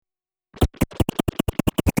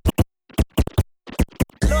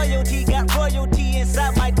loyalty, got royalty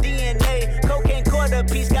inside my DNA. Cocaine quarter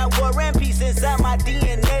piece, got war and peace inside my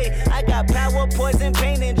DNA. I got power, poison,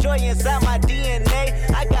 pain, and joy inside my DNA.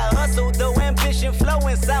 I got hustle, though, ambition, flow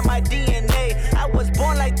inside my DNA. I was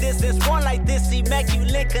born like this and sworn like this,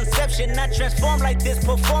 immaculate conception. I transform like this,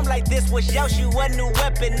 perform like this, wish out you a new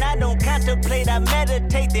weapon. I don't contemplate, I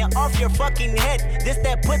meditate, then off your fucking head. This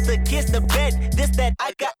that put the kids to bed. This that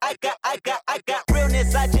I got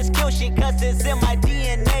realness, I just kill shit cause it's in my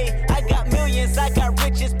DNA. I got millions, I got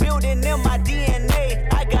riches building in my DNA.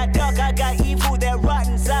 I got dark, I got evil that rot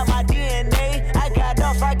inside my DNA. I got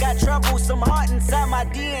off, I got trouble, some heart inside my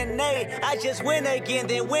DNA. I just win again,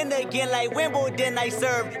 then win again like Wimbledon I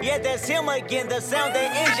serve. Yeah, that's him again, the sound the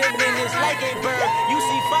engine in is like a bird. You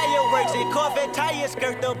see fireworks and Corvette tires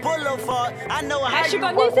skirt the boulevard. I know how je suis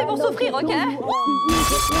pas venue ici pour souffrir, ok?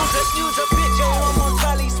 Use a picture, hormone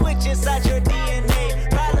probably switch inside your DNA.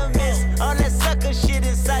 Problem is, all that sucker shit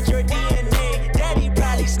inside your DNA. Daddy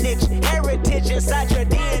probably snitch, heritage inside your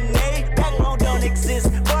DNA. Backbone don't exist,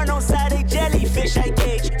 born on side a jellyfish I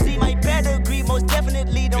gauge. See my pedigree, most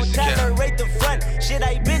definitely don't tolerate the front. Shit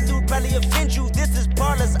I been through probably offend you, this is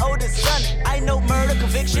Paula's oldest son. I know murder,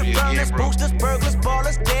 conviction, burners, boosters, burglars,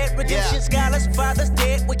 ballers, dead, redemption, scholars, fathers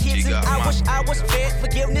dead with kids and I wish I was fed.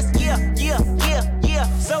 Forgiveness, yeah.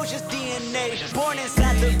 Soldier's DNA, born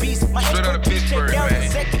inside the beast. My expertise checked out in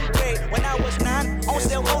second grade. When I was 9, on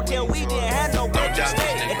sale hotel, we didn't have nowhere to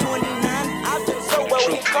stay. At 29, I've been so well,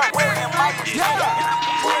 we got wearing Michael.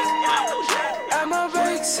 I'm a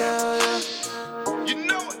bake sale, yeah. You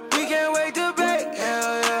know it. We can't wait to bake,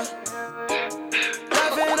 hell yeah.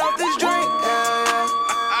 Laughing off this drink, hell yeah.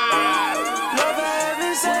 Love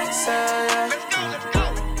having sex, hell yeah. Let's go.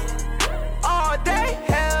 All day,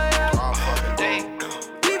 hell yeah. All fucking day.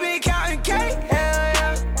 We been counting cake, hell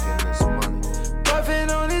yeah. Getting this money. Puffing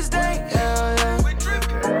on this day, hell yeah. We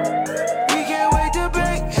can't wait to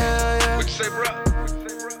bake, hell yeah. What you say, bro?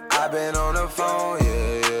 I've been on the phone, yeah.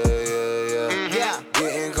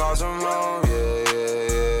 Getting calls from home,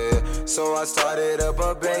 yeah. So I started up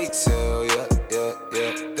a bake sale, yeah.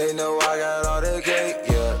 They know I got all the cake,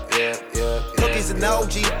 yeah. Cookies and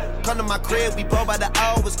OG, come to my crib, we blow by the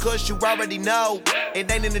O, it's cause you already know. It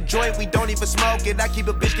ain't in the joint, we don't even smoke it, I keep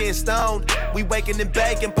a bitch getting stoned. We waking and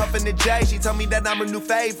baking, puffing the J, she told me that I'm her new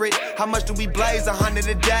favorite. How much do we blaze? 100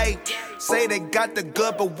 a day. Say they got the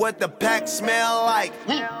good, but what the pack smell like?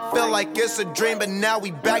 Feel like it's a dream, but now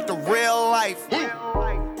we back to real life.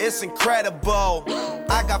 It's incredible.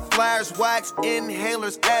 I got flares, wax,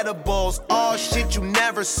 inhalers, edibles, all shit you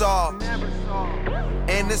never saw.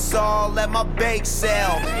 And it's all at my bake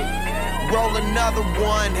sale. Roll another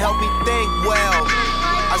one, help me think well.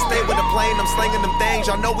 I stay with the plane, I'm slinging them things.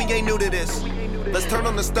 Y'all know we ain't new to this. Let's turn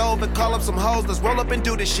on the stove and call up some hoes. Let's roll up and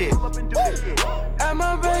do this shit. At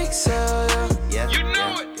my bake sale, yeah. You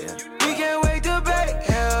know it. We can't wait to bake,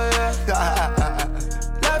 hell yeah.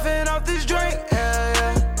 Laughing off this drink, hell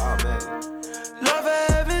yeah. Love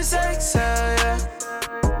having sex, hell yeah.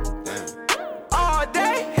 All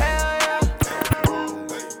day, hell yeah.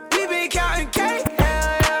 We been counting cake,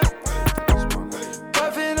 hell yeah.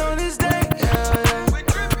 Puffing on this day, hell yeah.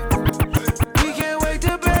 We can't wait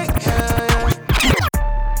to bake, hell yeah.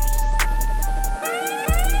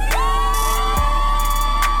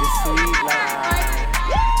 The sweet life.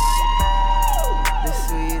 The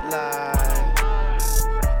sweet life.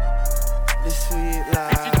 The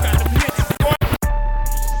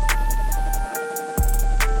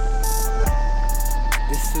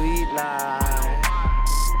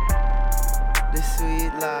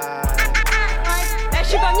sweet life. Je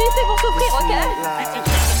suis pas venue ici pour souffrir, ok?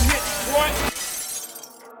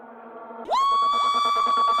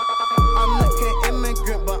 I'm looking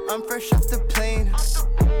immigrant, but I'm fresh off the plane. I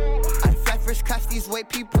fly first class, these white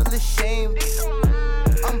people ashamed.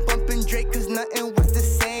 I'm bumping Drake cause nothing was the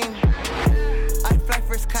same. I fly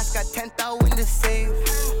first class, got 10,000 to save.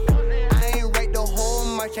 I ain't write the whole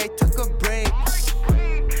march, I took a break.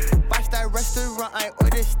 5-star restaurant, I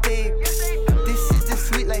ordered steak. This is the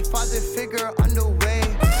sweet life, father figure on the way.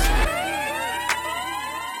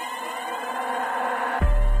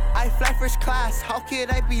 I fly first class, how could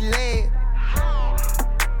I be late?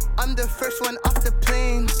 I'm the first one off the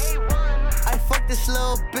plane. I fuck this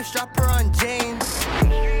little bitch, drop her on Jane.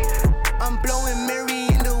 I'm blowing Mary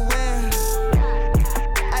in the wind.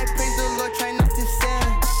 I praise the Lord, try not to sin.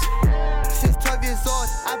 Since 12 years old,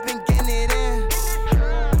 I've been getting it in.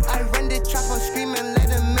 I run the trap, I'm screaming, let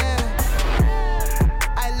him in.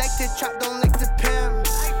 I like to trap, don't like to pimp.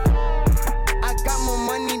 I got more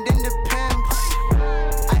money than the pimps.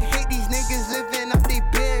 I hate these niggas living off they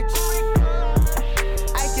bitch.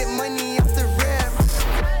 I get money off the rip.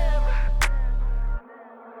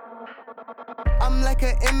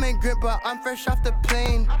 but I'm fresh off the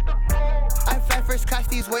plane. I fly first class,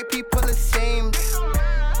 these white people the same.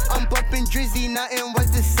 I'm bumping Drizzy, nothing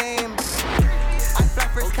was the same. I fly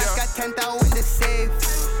first class, got 10,000 in the safe.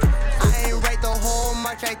 I ain't write the whole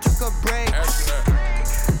march, I took a break.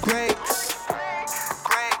 Break.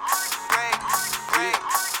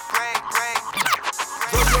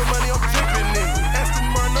 Run your money, I'm dripping in it. Aston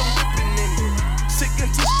Martin, I'm whipping in it. Shit get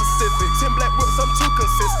too specific. 10 black whips, I'm too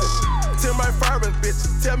consistent. Tell my firing bitch,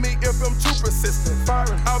 tell me if I'm too persistent.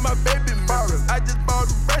 Firing all my baby mirrors. I just bought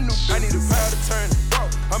a brand new bitch. I need a power to turn it.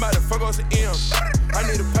 I'm about to fuck on some M's. I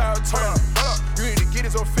need a power to turn it. You need to get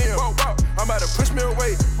it on film. I'm about to push me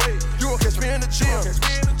away. You won't catch me in the gym.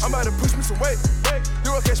 I'm about to push me some weight.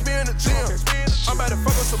 You won't catch me in the gym. I'm about to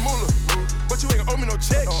fuck on some moolah. But you ain't gon' owe me no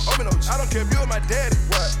check. I don't care if you or my daddy.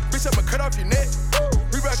 Bitch, I'ma cut off your neck.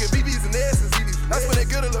 We rockin' BBs and S's. That's when they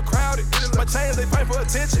get a little crowded. My chains, they fight for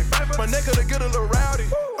attention. My neck, they get a little rowdy.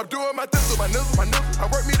 I'm doing my things with my nizzle. I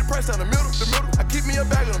work me the price down the middle. I keep me a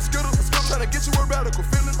bag of them skittles. Tryna get you a radical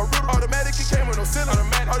feeling. Automatic, it came with no ceiling.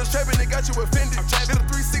 All the trapping, they got you offended. Did a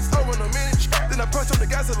 360 in a minute. Then I punch on the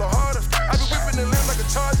gas a little harder. I be whipping the limb like a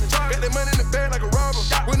charger. Got that money in the bag like a robber.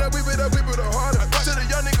 When I whip it harder. To the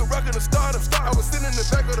young nigga rockin' the starter. I was sitting in the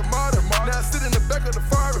back of the Marta. Now I sit in the back of the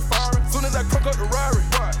Ferrari. Soon as I crunk up the Rari,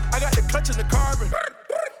 I got the clutch in the carbon.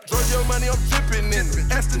 Drove your money, I'm dripping in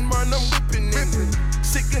it. Aston Martin, I'm whipping in it.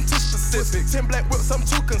 Shit getting too specific. 10 black whips, I'm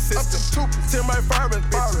too consistent. Tell my firing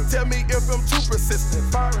bitch, tell me if I'm too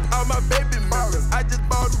persistent. All my baby mirrors, I just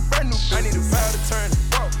bought a brand new bitch. I need a power to turn it.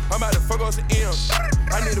 I'm about to fuck on some M's.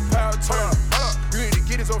 I need a power to turn it. You need to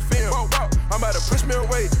get it on film. I'm about to push me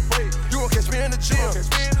away. You won't catch me in the gym.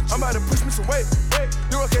 I'm about to push me some weight.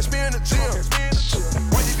 You won't catch me in the gym.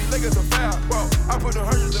 When you be looking so foul, I put the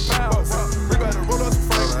hundreds of pounds. We about to roll up some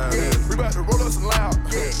Frank. We about to roll up some loud.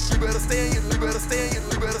 You better stay in you. You better stay in you.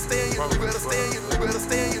 You better stay in you. You better stay in you. You better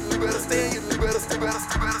stay in you. You better stay in you. You better stay.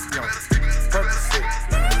 Percocet,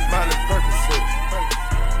 Miley Percocet,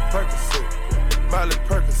 Percocet, Miley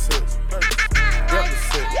Percocet,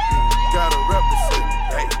 represent, gotta represent.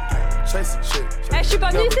 Chase a chick. Je suis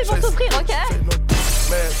pas venue ici pour souffrir, ok?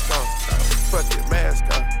 Mask on, fuck it, mask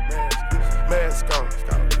on, mask on,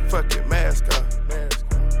 fuck it, mask on.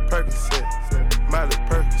 Percocet, Miley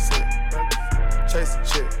Percocet, chase a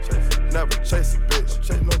chick, never chase a bitch.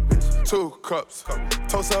 2 cups,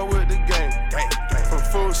 toast up with the game. From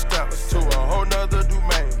food stamps to a whole nother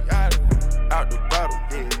domain. Out the bottom,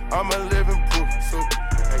 I'm a living proof.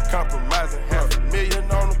 Ain't compromising,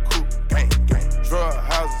 $500,000 on the coupe. Drug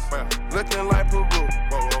houses, looking like Peru.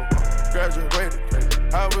 Graduated,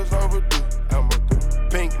 I was overdue.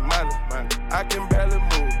 Pink money, I can barely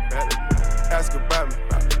move. Ask about me,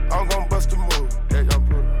 I'm gon' bust a move.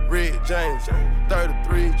 Red James,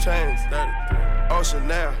 33 chains. Ocean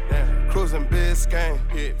now, cruising Biscayne.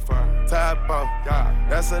 Top off,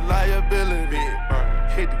 that's a liability.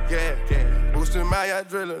 Hit the gas, boosting my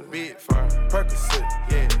adrenaline. Percocet,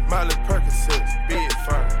 Miley Percocet,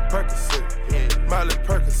 Percocet, Miley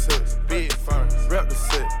Percocet,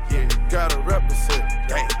 represent, gotta represent.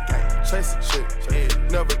 Chase a chick,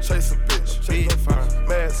 never chase a bitch.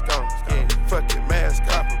 Mask on, fuck it, mask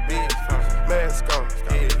on. Mask on,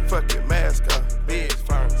 fuck it, mask on.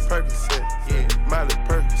 Percocet, Miley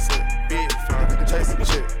Percocet, chase a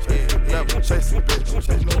chick, never chase a bitch.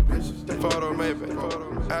 Photo maybe,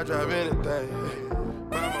 I drive anything.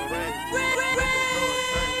 Buy my ring.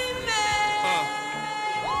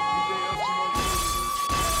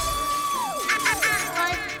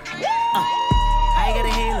 I got a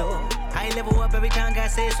halo. I level up every time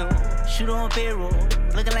God says so. Shoot on payroll.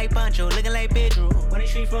 Looking like Pancho, looking like Pedro. When the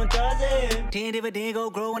street from Tarzan. 10 dividend go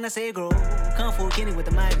grow when I say grow. Kung Fu Kenny with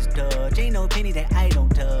the Midas touch. Ain't no penny that I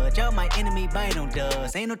don't touch. All my enemy bite on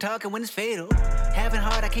dust. Ain't no talking when it's fatal. Having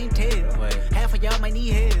hard, I can't tell. Wait. Half of y'all might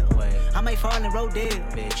need help. Wait. I might fall in Rodale.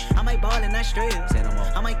 Bitch. I might ball in Australia. Say no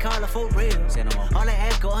more. I might call her for real. Say no more. All I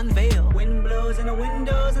ask go unveil. Wind blows in the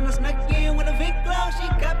windows and I snuck in with a Vic glow. She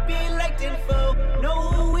got me like 10-4.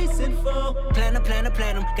 Know who we sent for. Platinum.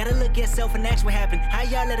 Gotta look at self and ask what happened. How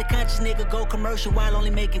y'all let a conscious nigga go commercial while only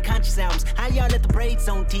making conscious albums? How y'all let the braids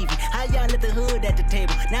on TV? How y'all let the hood at the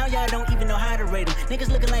table? Now y'all don't even know how to rate them. Niggas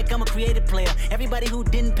looking like I'm a creative player. Everybody who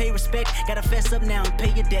didn't pay respect, gotta fess up now and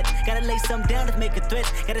pay your debts. Gotta lay something down to make a threat.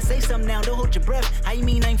 Gotta say something now, don't hold your breath. How you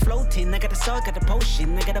mean I ain't floating? I got the salt, got the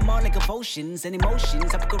potion. I got them all like emotions and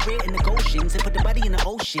emotions. I put career in the Goshen's and put the body in the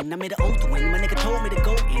ocean. I made an oath when my nigga told me to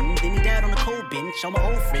go in. Then he died on the cold bench. All my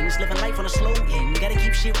old friends living life on a slow end. Gotta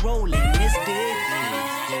keep shit rolling. It's dead.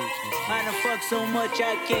 I done fuck so much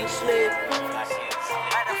I can't sleep. I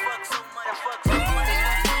done fuck so much.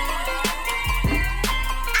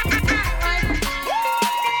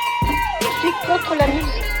 contre la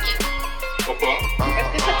musique. Pourquoi? Parce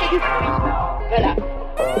que ça fait du bruit. Voilà.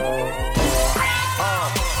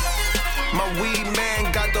 My weed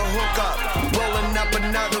man got the hook up. Rolling up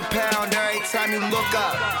another pound every time you look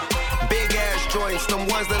up. Big ass joints, them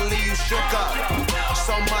ones that leave you shook up.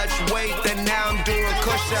 So much weight that now I'm doing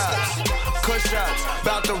push-ups. Push-ups,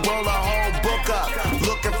 about to roll a whole book up.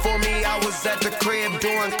 Looking for me, I was at the crib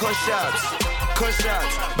doing push-ups.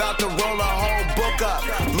 Push-ups, about to roll a whole book up.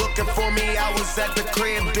 Looking for me, I was at the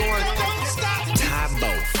crib doing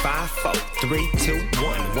Tybo, 5, 4, 3, 2,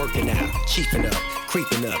 1, working out, chiefing up,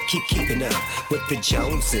 creeping up, keeping up with the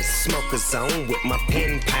Joneses. Smoke a zone with my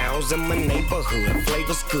pen pals in my neighborhood.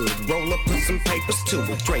 Flavors good, roll up, put some papers to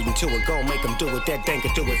it. Straight into it, gon' make them do it, that dang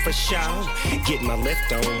can do it for sure. Get my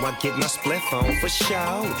lift on, I get my spliff on for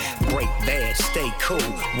sure. Break bad, stay cool,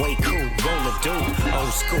 way cool, roll a do.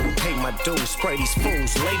 Old school, pay my dues, spray these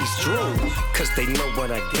fools, ladies drool, cause they know what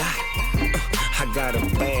I got. I got a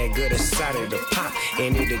bag of the side of the pot,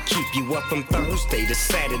 and it'll keep you up from Thursday to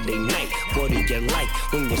Saturday night. What do you like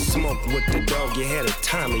when you smoke with the dog? You had a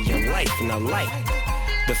time of your life, and I like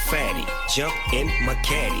the fatty. Jump in my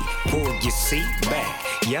caddy, pull your seat back.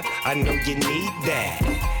 Yep, I know you need that.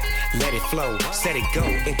 Let it flow, set it go,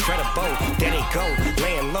 incredible. There they go,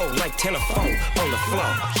 laying low like telephone on the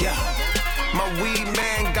floor. Yeah. My weed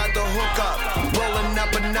man got the hook up. Rolling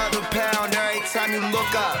up another pound every time you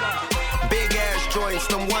look up. Big ass joints,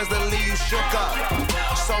 them ones that leave you shook up.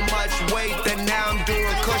 So much weight that now I'm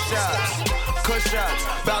doing push-ups. Push-ups,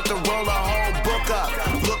 about to roll a whole book up.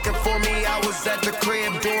 Looking for me, I was at the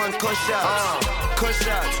crib doing push-ups.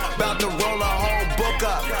 Push-ups, about to roll a whole book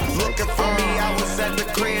up. Looking for me, I was at the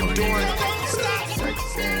crib doing.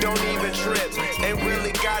 Don't even trip, ain't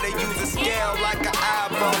really gotta use a scale like an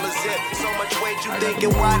eyeball or zip. So much weight you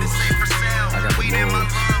thinking why this ain't for sale. Weed in my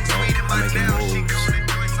lungs, weed in my nails. She gonna enjoy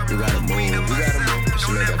some You gotta move, you gotta move.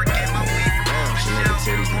 She made that back move. She made the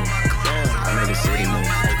titties move. I made the city move.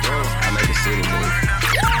 I made the city move.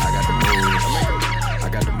 I got the moves. I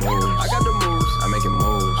got the moves. I got the moves. I making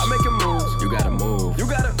moves. I making moves. You gotta move. You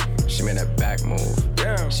gotta. She made that back move.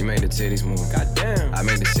 Damn. She made the titties move. Goddamn. I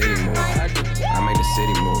made the city move. I made the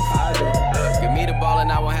city move. Give me the ball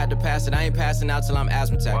and I won't have to pass it. I ain't passing out till I'm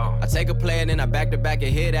asthmatic. I take a play and then I back to back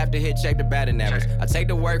and hit after hit, check the batting average. I take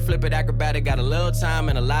the work, flip it acrobatic. Got a little time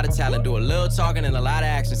and a lot of talent. Do a little talking and a lot of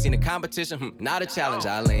action. Seen the competition, not a challenge.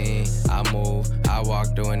 I lean, I move, I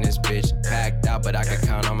walk doing this bitch. Packed out, but I can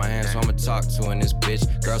count on my hands, so I'ma talk to in this bitch.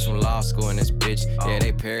 Girls from law school in this bitch. Yeah,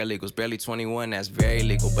 they paralegals, barely 21, that's very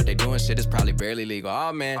legal. But they doing shit that's probably barely legal.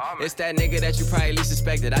 Oh man, it's that nigga that you probably least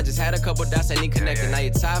suspected. I just had a couple dots I need connected. Now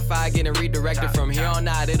your top 5 getting redirected. From here on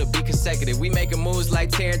out, it'll be consecutive. We making moves like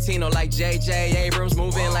Tarantino, like J.J. Abrams.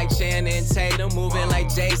 Moving like Channing Tatum, moving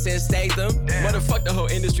like Jason Statham. Motherfuck the whole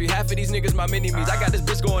industry, half of these niggas my mini-me's. I got this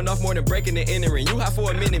bitch going off more than breaking and entering. You hot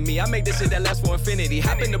for a minute, me. I make this shit that lasts for infinity.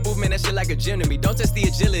 Hop in the booth, man, that shit like a gym to me. Don't test the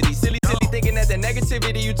agility. Silly thinking that the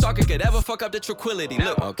negativity you talking could ever fuck up the tranquility.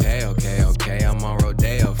 Look. Okay, I'm on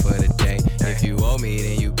Rodeo for the day. If you owe me,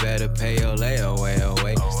 then you better pay your layaway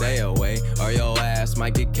away. Stay away, or your ass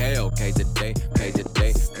might get K.O.K. today. Pay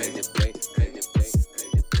today, pay today, pay today,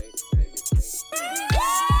 pay today.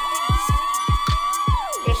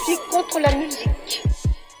 Je suis contre la musique.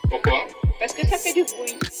 Pourquoi? Parce que ça fait du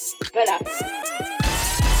bruit. Voilà.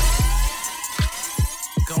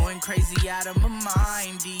 Going crazy out of my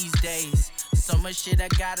mind these days. So much shit I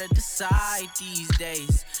gotta decide these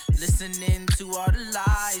days. Listening to all the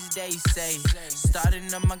lies they say.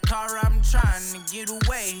 Starting up my car, I'm trying to get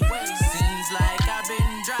away. Seems like I've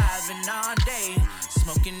been driving all day.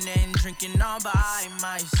 Smoking and drinking all by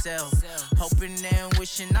myself. Hoping and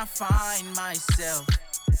wishing I find myself.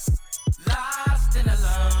 Lost and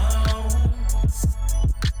alone.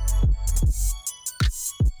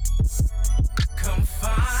 Come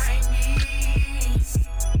find me.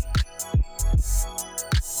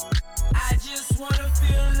 I just wanna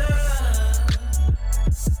feel love.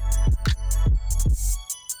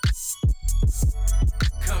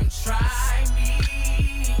 Come try me.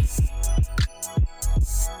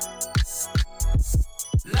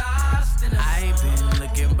 Lost in a I've been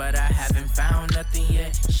looking, but I haven't found nothing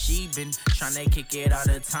yet. She been tryna kick it all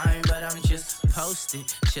the time, but I'm just posted,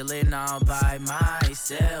 chillin' all by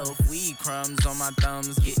myself. Weed crumbs on my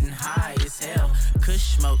thumbs, getting high as hell.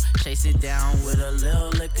 Kush smoke, chase it down with a little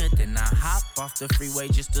liquor. Then I hop off the freeway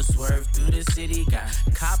just to swerve through the city. Got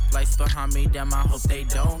cop lights behind me, damn, I hope they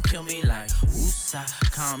don't kill me. Like, woosah,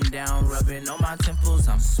 calm down, rubbing on my temples.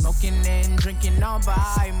 I'm smoking and drinking all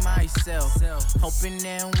by myself. Hoping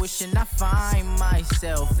and wishing I find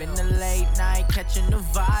myself in the late night, catching the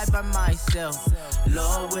vibe by myself. myself.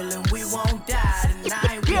 Lord willing, we won't die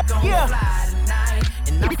tonight. We gon' fly tonight.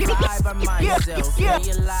 And I fly by myself.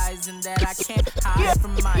 Realizing that I can't hide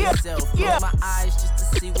from myself. Close my eyes just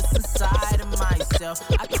to see what's inside of myself.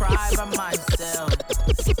 I cry by myself.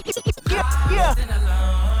 Lost and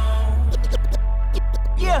alone.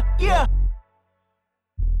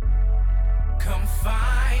 Come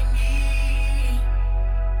find me.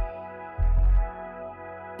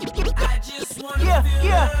 I just wanna feel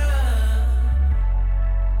love.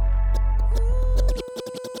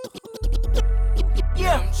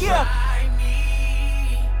 Come try me.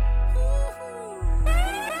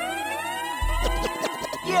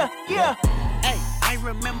 Hey, I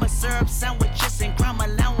remember syrup sandwiches and crime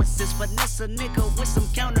allowances. Finesse a nigga with some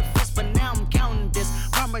counterfeits, but now I'm counting this.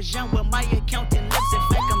 Parmesan with my accountant lips. In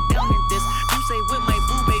fact, I'm down in this. You say with my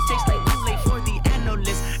boo babe, tastes like Kool-Aid for the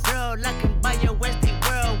analyst. Girl, I can buy your Westie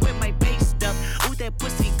world with my base stuff. Ooh, that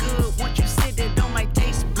pussy good. Once you sit it on my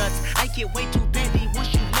taste buds, I get way too petty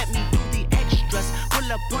once you let me do the extras.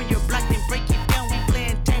 Pull up on your block, then break it down. We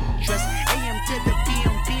playing Tetris. AM to the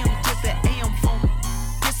PM, PM to the AM phone.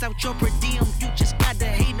 Piss out your per diem, you just gotta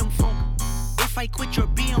hate them phone. If I quit your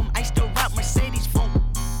BM, I still rock Mercedes phone.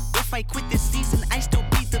 If I quit this season, I still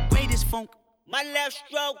be the greatest funk. My left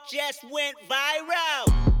stroke just went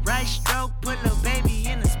viral. Right stroke put a baby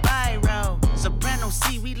in a spiral. Soprano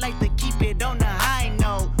C, we like to keep it on the high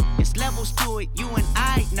note. It's levels to it, you and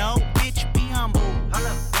I know. Bitch, be humble. Hold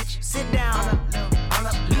up, bitch. Sit down. Hold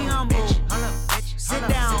up, be humble. Hold up, bitch. Sit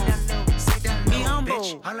down. Be humble.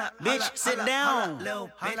 Bitch, sit down. Be humble.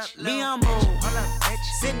 Sit down. Be humble. Sit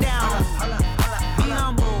down.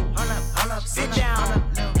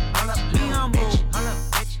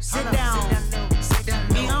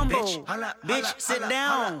 Be humble. Sit down. Be humble. Bitch, sit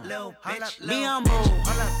down. Be humble.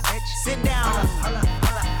 Sit down.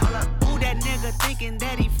 Who that nigga thinking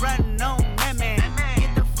that he frontin' on me, man?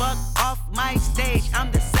 Get the fuck off my stage,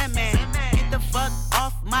 I'm the Sandman. Get the fuck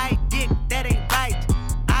off my dick, that ain't right.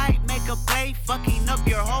 I make a play, fucking up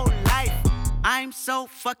your whole life. I'm so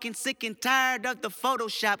fucking sick and tired of the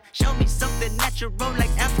Photoshop. Show me something natural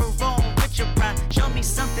like Afro with your pride. Show me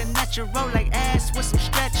something natural like ass with some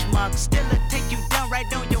stretch marks. Still take you down right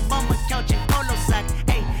on your mama couch in polo socks.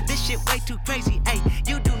 Ayy, this shit way too crazy. Ayy,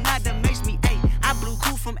 you do not amaze me. Ayy, I blew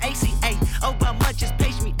cool from ACA. Obama just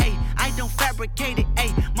page me. Ayy, I don't fabricate it.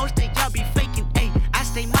 Ayy, most of y'all be faking. Ayy, I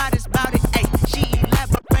stay modest about it. Ayy, she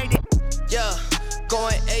elaborated. Yeah,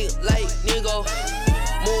 going 8 like nigga.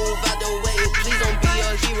 Move out the way, please don't be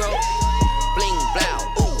a hero. Bling, blow,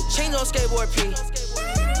 ooh, chains on skateboard P.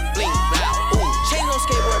 Bling, blow, ooh, chains on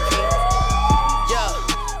skateboard P. Yeah,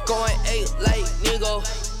 going 8 like nigga.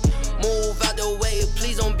 Move out the way,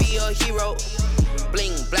 please don't be a hero.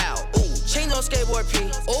 Bling, blow, ooh, chains on skateboard P.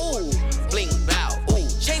 Ooh, bling, blow, ooh,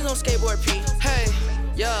 chains on skateboard P. Hey,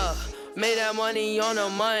 yeah, made that money on a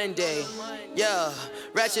Monday. Yeah,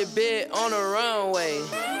 ratchet bit on the runway.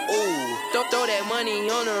 Ooh, don't throw that money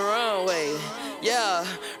on the runway. Yeah,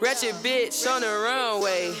 ratchet bitch on the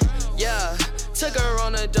runway. Yeah, took her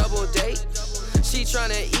on a double date. She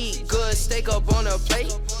tryna eat good steak up on her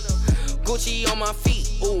plate. Gucci on my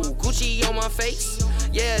feet, ooh, Gucci on my face.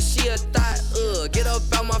 Yeah, she a thought, get up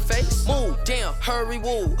out my face. Move, damn, hurry,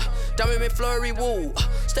 woo. Diamond McFlurry, woo.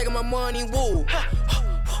 Stacking my money, woo.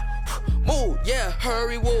 Move, yeah,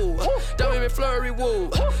 hurry, woo. Diamond McFlurry,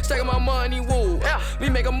 woo. Stacking my money, woo. We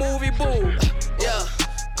make a movie, boo. Yeah,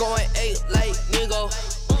 going 8 like nigga.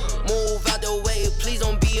 Move out the way, please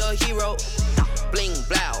don't be a hero. Bling,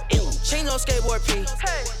 blow, ooh, chains on skateboard P.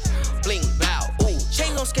 Bling, blow, ooh,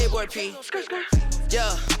 chains on skateboard P.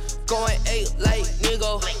 Yeah, going 8 like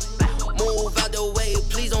nigga. Move out the way,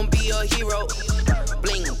 please don't be a hero.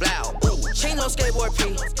 Bling, blow, ooh, chains on skateboard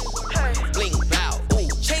P. Bling, blow, ooh,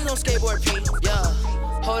 chains on skateboard P. Yeah,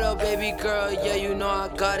 hold up, baby girl, yeah, you know I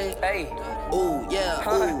got it. Hey, ooh, yeah,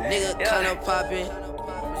 ooh, nigga kinda poppin'.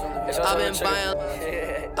 I've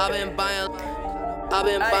been buying.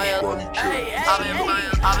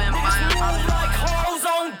 Like hoes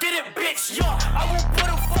on, get it, bitch, yeah. I will put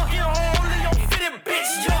a fucking hole in your fitted,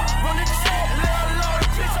 bitch, yeah. Run the check, little Lord,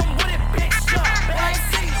 bitch, I'm with it, bitch, yeah. But I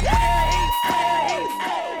see,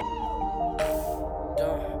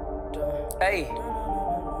 Hey.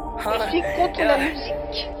 Je suis contre la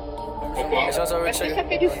musique. Parce que ça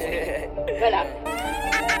fait du bruit. Voilà.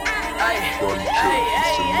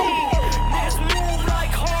 Niggas move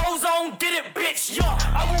like hoes on, get it, bitch, yeah.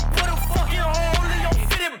 I will put a fucking hole in your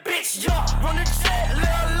fitted, bitch, yeah. Run the check,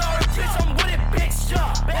 little Lord, bitch, I'm with it, bitch,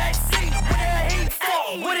 yeah. Backseat, with that heat, fuck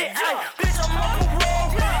with it, ayy. Bitch, I'm on the road,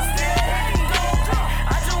 still hitting gold.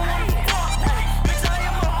 I just wanna fuck, ayy. Bitch, I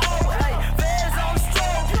am a hoe, ayy. Feds on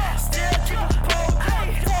stroke, still keep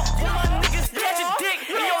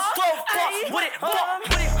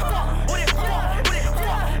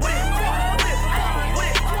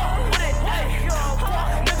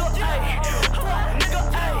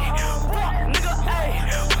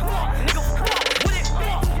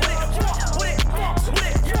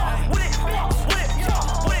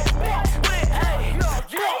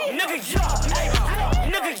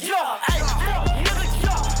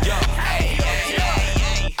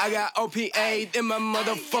got OPA in my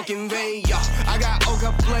motherfucking vein, yo. I got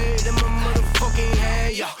Oka played in my motherfucking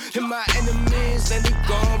hand, yo. And my enemies, and they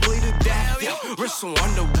gon' bleed to death, yo. Wrist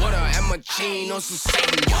underwater and my chain on Susan,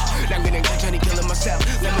 yo. 난 그냥 천천히 killing myself.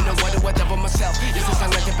 Let me know what for myself. 이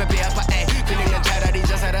세상 나한테 빼빼 아파해. 그냥 난 차라리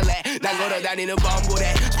자살할래. 난 걸어다니는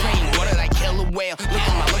범고래. Spraying water like killer whale.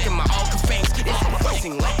 Look at my awful face. It's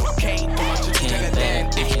pressing like cocaine. Take a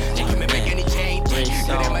damn dick. You can make any change.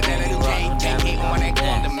 그래만 나는 change. Take it on and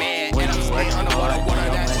on the man. And I'm staying underwater. Water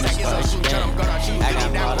that's like it's a 수처럼 걸어주고.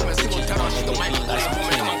 그냥 보면 수고처럼 시도 많이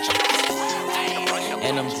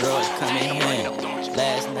and them drugs coming handy.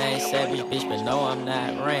 Last name Savage, bitch, but no, I'm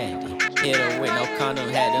not Randy. Hit her with no condom,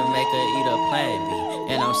 had to make her eat a Plan B.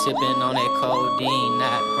 And I'm sipping on that codeine,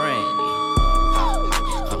 not brandy.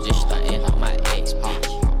 I'm just stunting on my ex, bitch.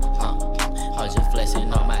 I'm just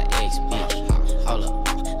flexing on my ex, bitch. Hold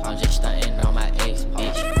up, I'm just stunting on my ex,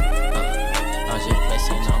 bitch. I'm just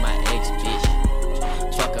flexing on my ex, bitch.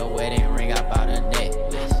 Fuck a wedding ring, I bought a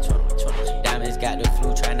necklace. Diamonds got the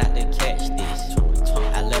flu, try not to catch this.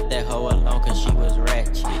 I left that hoe alone cause she was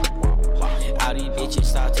ratchet. All these bitches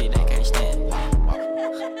salty, they can't stand.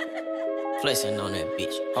 Flexing on that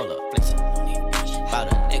bitch, hold up, flexing on that bitch.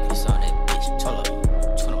 Bought a necklace on that bitch, hold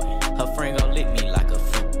up. Her friend gon' lick me like a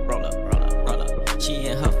fruit, roll up, roll up, roll up. She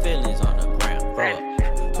and her feelings on the ground, roll up.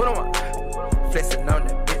 21, flexing on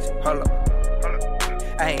that bitch, hold up.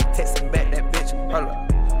 I ain't texting back that bitch, hold up.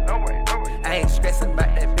 I ain't stressing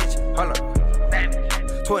about that bitch, hold up.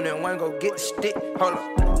 21, go get the stick, hold up.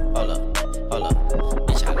 Hold up, hold up.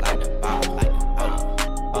 Bitch, I like the ball,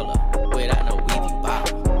 hold up. Without no weave, you ball,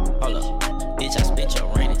 hold up. Bitch, I spit your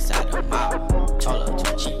rain inside the mouth, hold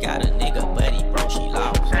up. She got a nigga, but he broke, she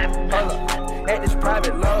lost. Hold up, at this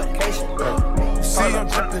private location, see I'm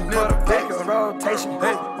dripping, put a back in rotation,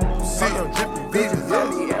 hey. See I'm dripping, vision,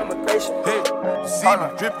 yeah, immigration, hey. See me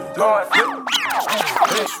dripping, going flip,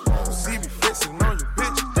 hey. See me flexing on your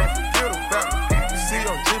bitch, don't forget about me. See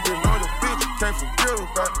I'm dripping on your bitch, can't forget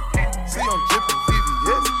about me. See I'm dripping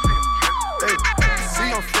VVS, hey. See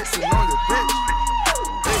I'm flexing on your bitch,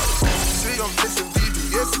 hey. See I'm flexing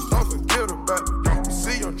VVS, don't forget about me.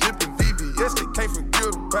 See I'm dripping VVS, they can't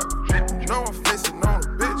forget about me. No I'm flexing on a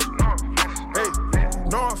bitch, hey.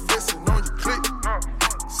 No I'm flexing on your clique,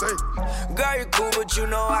 say. Girl, you cool, but you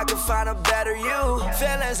know I can find a better you.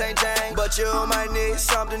 Feelings ain't changed, but you might need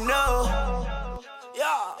something new.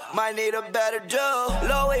 Yeah, might need a better do.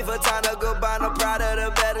 Low wait for time to go buy no Prada,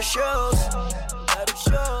 the better shoes.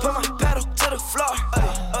 Put my pedal to the floor.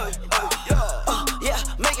 Yeah,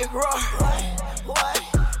 make it roar.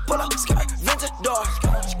 Pull up, skirt, vintage door.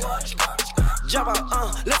 Jump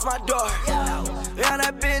out, lift my door. Yeah,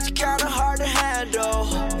 that bitch kinda hard to handle.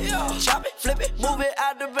 Chop it, flip it, move it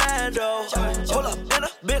out the bando. Pull up in a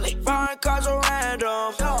Bentley, foreign cars are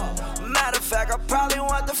random. Matter of fact, I probably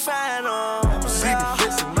want the Phantom. See me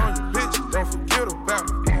flexing on your bitch, don't forget about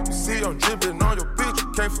me. See I'm dripping on your bitch,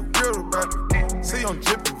 can't forget about me. See I'm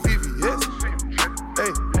dripping VVS,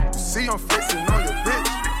 hey. See I'm flexing on your bitch,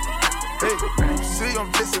 hey. See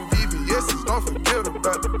I'm flexing VVS, don't forget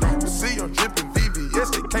about me. See I'm dripping VVS,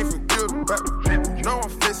 they can't forget about me. No I'm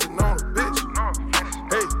flexing on a bitch,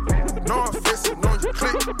 hey. No I'm flexing on your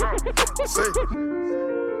clique, say.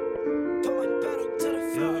 Put my pedal to the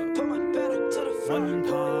floor, put my pedal to the floor.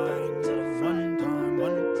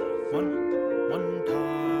 One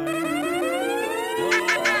time.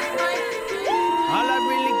 All I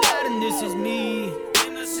really got in this is me.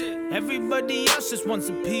 Everybody else just wants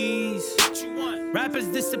a piece. Rappers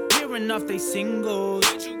disappearing off they singles,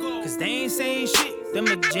 cause they ain't saying shit, them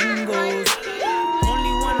are jingles.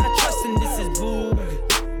 Only one I trust in this is Boog.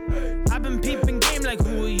 I've been peeping game like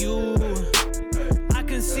who are you? I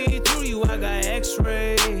can see through you, I got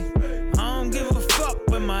x-ray. I don't give a fuck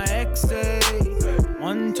with my ex say.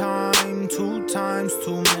 One time, two times,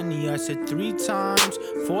 too many. I said 3 times,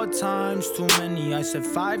 4 times, too many. I said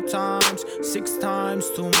 5 times, 6 times,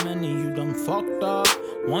 too many. You done fucked up.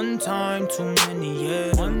 1 time, too many,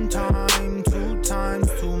 yeah. 1 time, 2 times,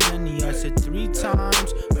 too many. I said 3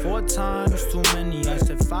 times, 4 times, too many. I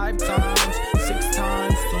said 5 times, 6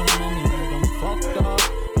 times, too many. You done fucked up.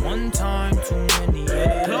 1 time, too many,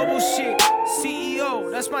 yeah. Global shit, CEO,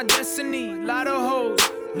 that's my destiny. Lot of hoes,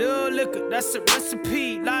 little liquor, that's a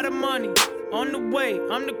recipe. Lot of money, on the way,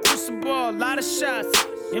 I'm the crucible. Lot of shots,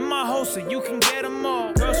 in my holster, you can get them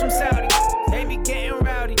all. Girls from Saudi, they be getting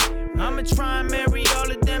rowdy. I'ma try and marry all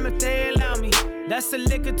of them if they allow me. That's the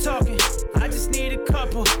liquor talking, I just need a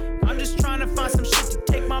couple. I'm just trying to find some shit to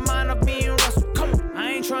take my mind off being Russell. Come on,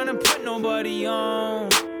 I ain't trying to put nobody on.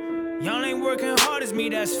 Y'all ain't working hard as me,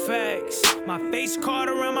 that's facts. My face caught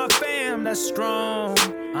around my fam, that's strong.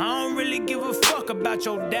 I don't really give a fuck about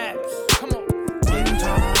your daps. Come on. 1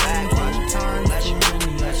 time, 2 times, too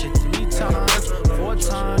many. I said 3 times, 4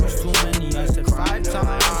 times, too many. I said 5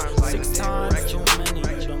 times, 6 times, too many.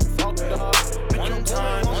 You done fucked up. 1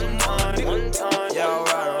 time, 1 time, 1 time. Yeah,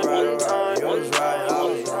 right. You was right, I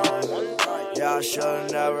was wrong. Yeah, I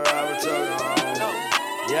should've never ever took it home.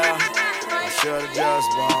 Yeah, I should've just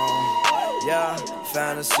blown. Yeah,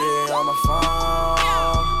 fantasy on my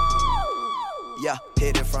phone. Yeah,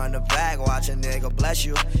 hit it from the back, watch a nigga bless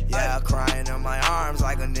you. Yeah, crying in my arms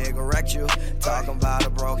like a nigga wrecked you. Talking about a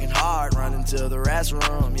broken heart, running to the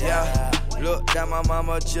restroom. Yeah, look at my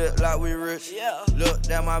mama just like we rich. Look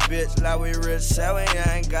at my bitch like we rich. Say we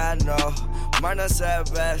ain't got no money, said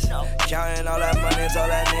best. Counting all that money, told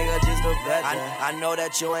that nigga just to bet that. I know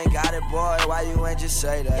that you ain't got it, boy, why you ain't just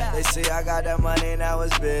say that? They see I got that money, now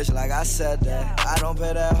it's bitch, like I said that. I don't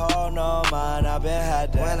pay that hoe no mind, I been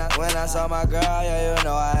had that. When I saw my girl, yeah, you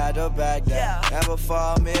know I had to back that. And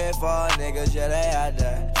before me, 4 niggas, yeah, they had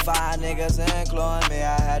that. 5 niggas including me,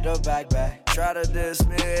 I had to back. Try to diss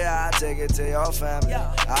me, I take it to your family.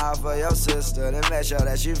 I for your sister, then make sure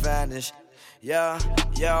that she vanished. Yeah,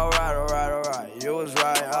 alright. You was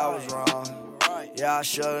right, I was wrong. Yeah, I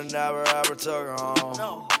should've never ever took her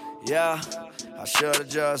home. Yeah, I should've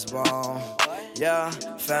just blown. Yeah,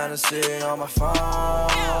 fantasy on my phone.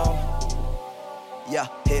 Yeah,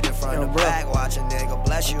 hit it from the back, watch a nigga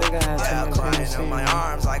bless you. Yeah, crying in my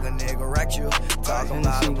arms like a nigga wrecked you. Talking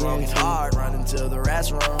about a broken heart, running to the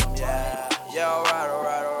restroom. Yeah,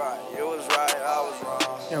 alright. You was right, I was wrong.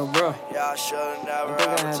 Yo, bro. Yeah, I should've never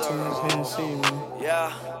ever took it home.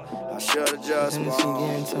 Yeah, I should've just blown. I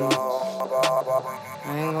ain't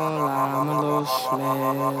gonna lie, I'm a little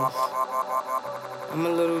smashed. I'm a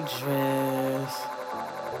little dressed.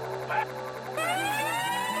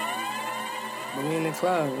 But we in the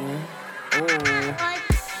club, man. Ooh.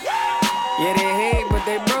 Yeah, they hate, but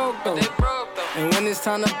they broke though. And when it's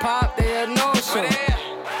time to pop, they had no show.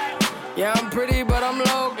 Yeah, I'm pretty, but I'm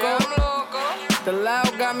loco. The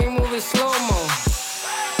loud got me moving slow-mo.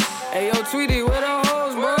 Hey, yo, Tweety, where the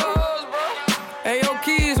hoes, bro? Hey, yo,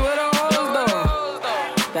 Keys, where the hoes, though?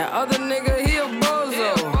 That other nigga, he a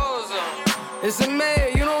bozo. It's a mayor,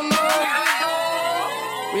 you don't know?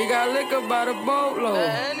 We got liquor by the boatload.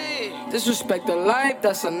 Disrespect the life,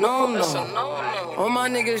 that's a no-no. All my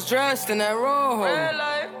niggas dressed in that rojo.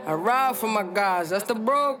 I ride for my guys, that's the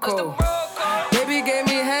bro code. Baby gave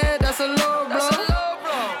me head, that's a low blow.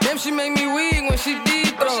 Damn, she make me weak when she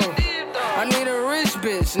deep throw. I need a rich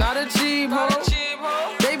bitch, not a cheap hoe.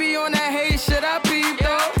 Baby on that hate shit, I peep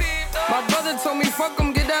though. My brother told me fuck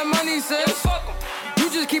him, get that money, sis. You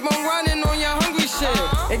just keep on running on your hungry shit.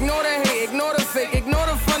 Ignore the hate, ignore the fake, ignore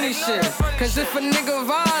the funny shit. Cause if a nigga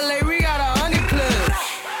violate, we got 100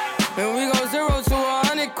 clips. And we go 0 to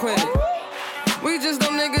 100 quid. We just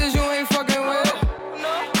them niggas you ain't fucking with.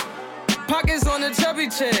 Pockets on the chubby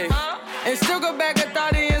chick. And still go back a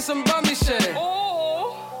thotty and some bummy shit.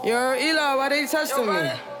 You heard Eli, why they testing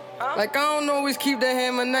me? Like I don't always keep the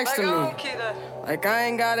hammer next to me. Like I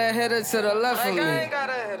ain't got a header to the left of me.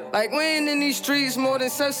 Like we ain't in these streets more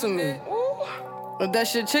than sesame. If that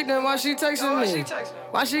shit chick, then why she texting me?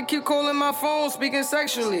 Why she keep calling my phone, speaking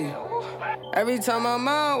sexually? Every time I'm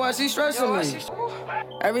out, why she stressing me?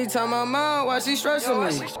 Every time I'm out, why she stressing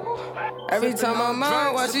me? Every time I'm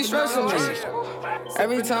out, why she stressing me?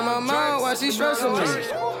 Every time I'm out, why she stressing me?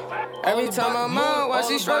 Every time I'm out, why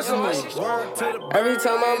she stressing me? Every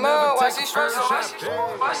time I'm out, why she stressing me?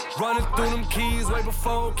 Running through them keys way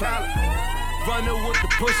before Cali. Running with the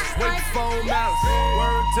pushes way before Malice.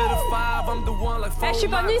 Word to the 5, I'm the one like 4 je suis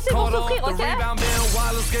pas venue ici pour souffrir, ok?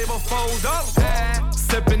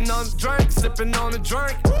 Sipping on the drink, sipping on the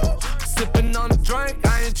drink. Sipping on the drink,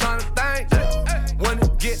 I ain't tryna think. When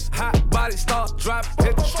it get hot, body start dropping.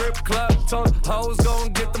 Hit the strip club, told the hoes go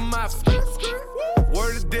and get the mop.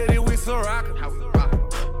 Word to Diddy, we still rockin'.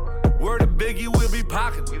 Word to Biggie, we'll be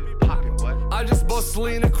pocketin'. I just bought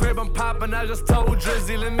Selena crib, I'm poppin'. I just told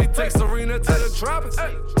Drizzy, let me take Serena to the tropics.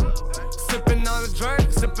 Sippin' on the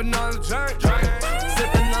drink, sippin' on the drink.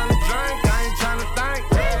 Sippin' on the drink, I ain't tryna think.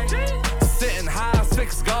 Sitting high,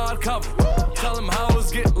 6 guard cover. Tell them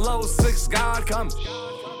hoes get low, 6 guard coming.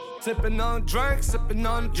 Sippin' on the drink, sippin'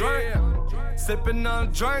 on the drink. Sippin' on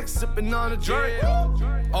the drink, sippin' on the drink.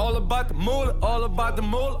 All about the moolah, all about the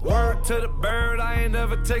moolah. Word to the bird, I ain't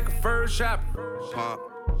never take a first shot.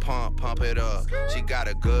 Pump it up. She got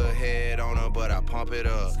a good head on her, but I pump it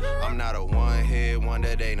up. I'm not a one-hit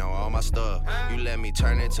wonder, they know all my stuff. You let me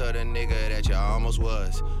turn into the nigga that you almost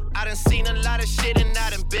was. I done seen a lot of shit and I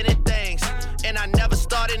done been in things. And I never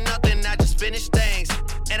started nothing, I just finished things.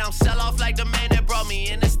 And I'm sell off like the man that brought me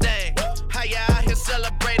in this thing. How you out here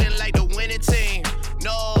celebrating like the winning team?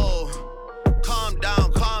 No, calm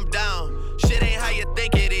down, calm down. Shit ain't how you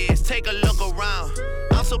think it is, take a look around.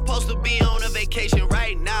 I'm supposed to be on a vacation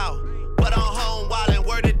right now, but I'm home wildin',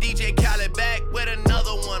 word to DJ Khaled, back with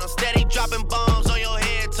another one. I'm steady dropping bombs on your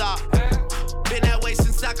head top. Been that way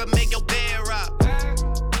since I could make your bed rock.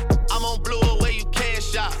 I'm on blue away, you can't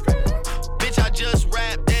shop. Bitch, I just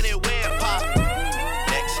rapped, then it went pop.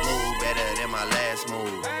 Next move better than my last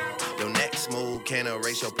move. Your next move can't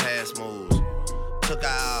erase your past moves. Took her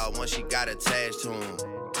out once she got attached to him.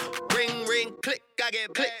 Ring, ring, click, I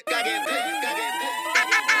get click, I get click, I get click.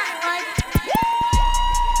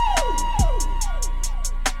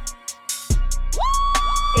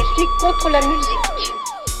 Je suis contre la musique.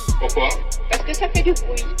 Pourquoi? Parce que ça fait du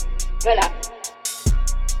bruit. Voilà.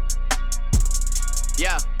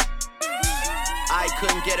 Yeah. I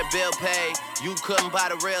couldn't get a bill paid. You couldn't buy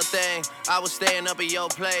the real thing. I was staying up at your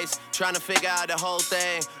place, trying to figure out the whole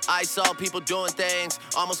thing. I saw people doing things,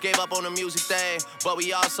 almost gave up on the music thing. But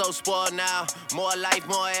we all so spoiled now. More life,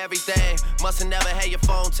 more everything. Must've never had your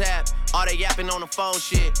phone tapped. All that yapping on the phone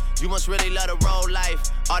shit. You must really love the road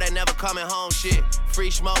life. All that never coming home shit.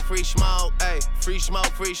 Free smoke, ayy. Free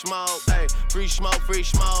smoke, ayy. Free smoke,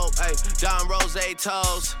 ayy. Don Rose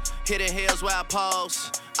toes. Hidden hills where I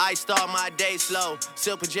pose. I start my day slow.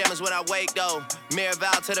 Silk pajamas when I wake though. Mirror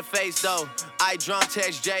vow to the face though. I drunk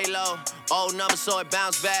text J-Lo. Old number so it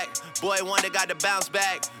bounced back. Boy wonder got to bounce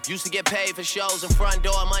back. Used to get paid for shows and front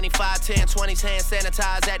door money. 5, 10, 20s hand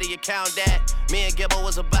sanitized at the account that. Me and Gibbo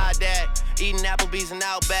was about that. Eating Applebee's and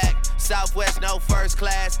Outback. Southwest no first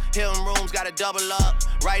class. Hilton rooms got to double up.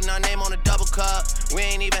 Writing our name on a double cup. We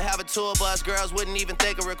ain't even have a tour bus. Girls wouldn't even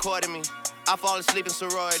think of recording me. I fall asleep in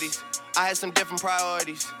sororities. I had some different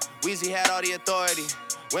priorities. Weezy had all the authority.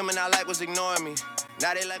 Women I like was ignoring me.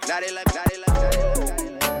 Now they like.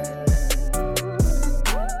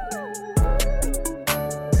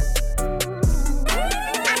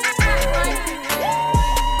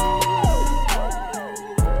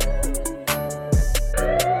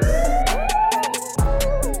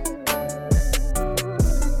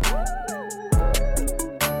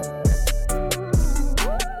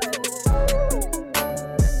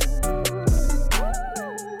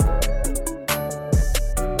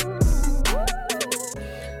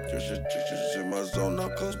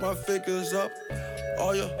 My figures up,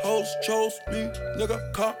 all your hoes chose me, nigga,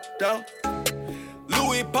 calm down.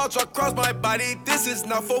 Louis pouch across my body, this is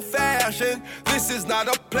not for fashion. This is not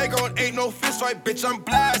a playground, ain't no fist fight, bitch, I'm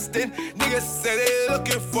blasting. Niggas say they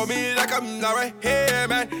looking for me like I'm not right here,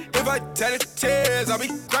 man. If I tell the tears, I'll be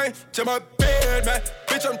crying to my bed, man.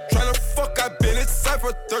 Bitch, I'm tryna fuck, I've been inside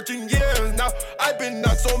for 13 years now. I've been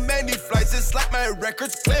on so many flights, it's like my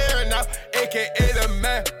record's clear now. AKA the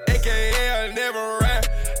man, AKA I never ran.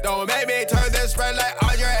 Don't make me turn this red light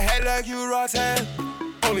on your head like you rotten.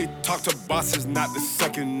 Only talk to bosses, not the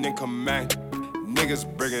second in command. Niggas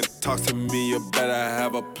bringing talks to me, you better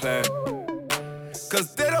have a plan.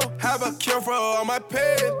 Cause they don't have a cure for all my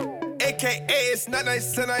pain. AKA it's not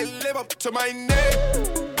nice and I live up to my name.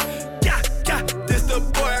 Yeah, this the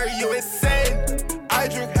boy, are you insane? I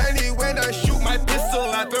drink Henny when I shoot my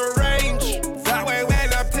pistol at the range. That way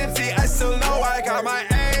when I'm tipsy, I still know I got my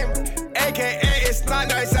aim. AKA it's not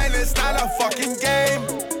nice and it's not a fucking game.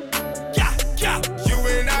 Yeah, you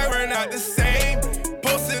and I were not the same.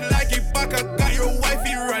 Posted like Ibaka, got your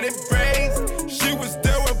wifey running brains. She was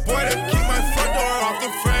there with boy to keep my front door off the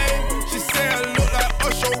frame. She said I look like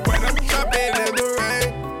Usher when I'm trapping in the rain.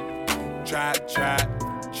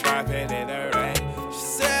 Trapping in the rain. She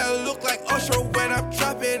said I look like Usher when I'm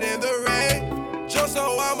trapping in the rain. Just so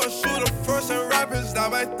I'ma shoot the first and rappers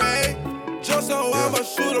not my thing. Just so I'ma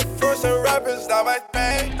shoot the first and rappers not my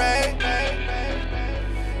thing.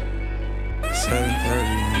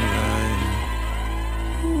 7:30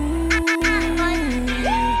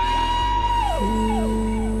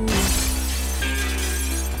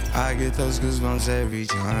 I get those goosebumps every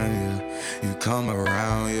time, yeah. You come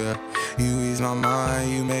around, yeah. You ease my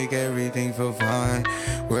mind, you make everything feel fine.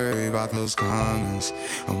 Worry about those comments,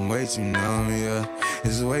 I'm way too numb, yeah.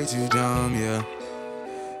 It's way too dumb, yeah.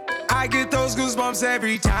 I get those goosebumps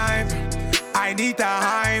every time. I need the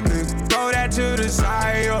Heimlich, throw that to the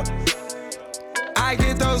side, yeah. I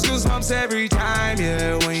get those goosebumps every time,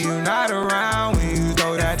 yeah. When you're not around, when you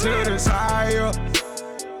throw that to the side, yeah.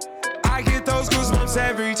 I get those goosebumps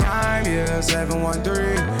every time, yeah. 713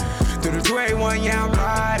 through the 281, yeah, I'm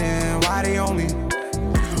riding. Why they on me?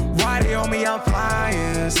 Why they on me? I'm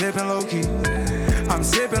flying, sipping low key. I'm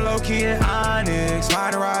sipping low key in Onyx,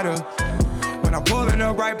 find a rider. when I'm pulling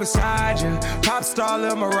up right beside you. Pop star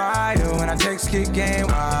Lil Mariah when I text Kick Game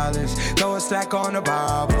Wireless. Throw a stack on the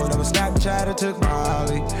Bible, never Snapchat or took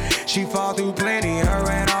Molly. She fall through plenty, her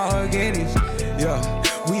and all her guineas. Yeah,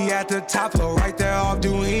 we at the top floor right there off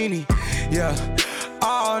Duini. Yeah,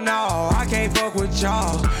 oh no, I can't fuck with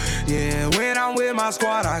y'all. Yeah, when I'm with my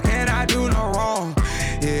squad, I cannot do no wrong.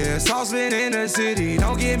 Yeah, saucepan in the city,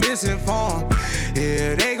 don't get misinformed.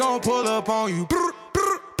 Yeah, they gon' pull up on you.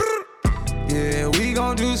 Yeah, we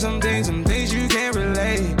gon' do some things you can't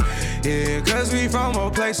relate. Yeah, cause we from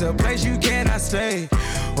a place you cannot stay.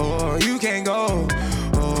 Or you can't go,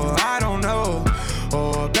 or I don't know.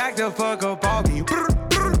 Or back the fuck up off me.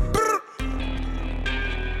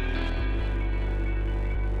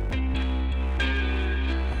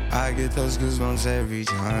 I get those goosebumps every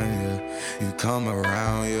time, yeah. You come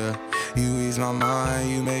around, yeah. You ease my mind,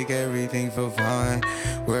 you make everything feel fine.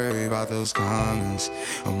 Worry about those comments,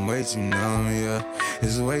 I'm way too numb, yeah.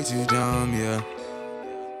 It's way too dumb, yeah.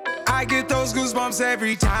 I get those goosebumps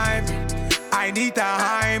every time. I need the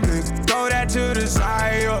Heimlich, throw that to the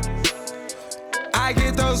side, yeah. I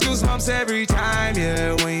get those goosebumps every time,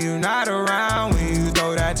 yeah. When you're not around, when you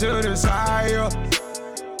throw that to the side, yeah.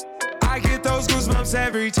 I get those goosebumps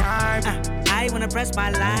every time. I wanna press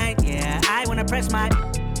my line, yeah. I wanna press my.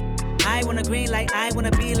 I wanna green like I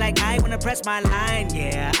wanna be like I wanna press my line,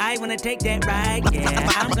 yeah. I wanna take that ride,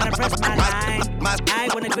 yeah. I'm gonna press my line. I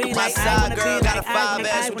wanna green like I wanna be like got a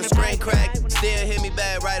 5S with a screen crack. Still hit me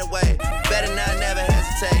back right away. Better not never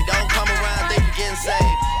hesitate. Don't come around think you're getting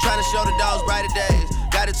saved. Trying to show the dogs brighter days.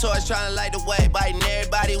 Got a torch trying to light the way, biting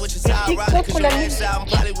everybody with your side rocket. Cause your next album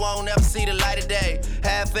probably won't ever see the light of day.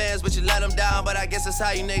 Had fans, but you let them down, but I guess that's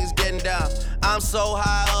how you niggas getting down. I'm so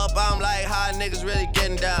high up, I'm like, how niggas really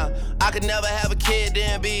getting down? I could never have a kid,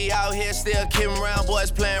 then be out here still kidding around,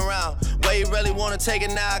 boys playing around. Where you really wanna take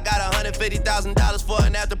it now? I got $150,000 for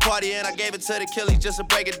an after party, and I gave it to the killies just to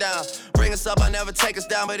break it down. Bring us up, I never take us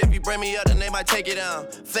down, but if you bring me up, then they might take it down.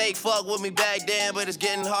 Fake fuck with me back then, but it's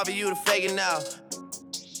getting hard for you to fake it now.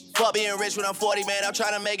 Fuck being rich when I'm 40, man, I'm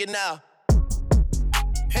trying to make it now.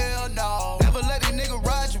 Hell no, never let these niggas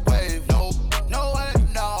ride your wave. No, no way,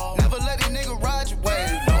 no. Never let these niggas ride your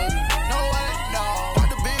wave. No, no way, no. Put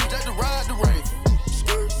the beam just to ride the rave.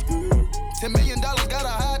 $10 million gotta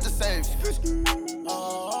hide to save.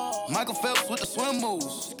 Michael Phelps with the swim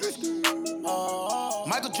moves.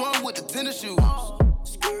 Michael Jordan with the tennis shoes.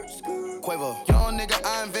 Quavo, young nigga,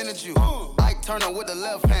 I invented you. Ike Turner with the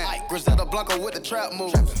left hand. Griselda Blanco with the trap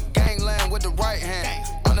moves. Gangland with the right hand.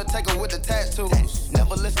 Undertaker with the tattoos.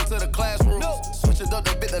 Never listen to the classroom. Switch it up,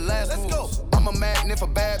 they bit the last move. I'm a magnet for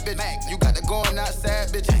bad bitch. You got the going outside,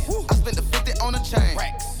 bitch. I spent the 50 on the chain.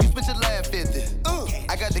 You spent your last 50.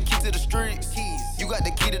 I got the key to the streets. You got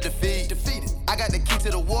the key to defeat. I got the key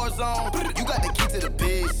to the war zone. You got the key to the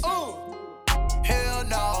biz. Hell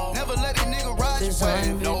no. Never let a nigga ride your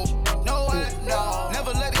wave. No, no way, no.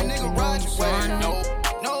 Never let a nigga ride your wave. No,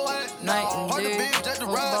 no way, no. Hard to be just to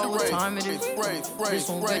ride the race. Time it is. This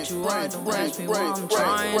won't get you right. Don't ask me why I'm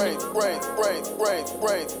trying. She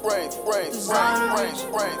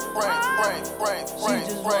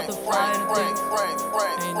just want the fire to think.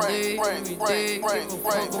 Ain't day, every day. Give a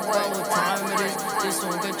fuck about what time it is. This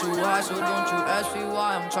won't get you right, so don't you ask me why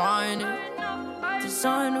I'm trying it.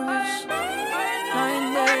 Design a wish. Night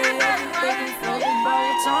and day, every fuck about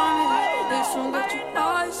what time it is. This won't get you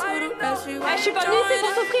right, so don't ask me why I'm trying it. Je suis pas venue ici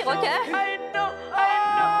pour souffrir, ok?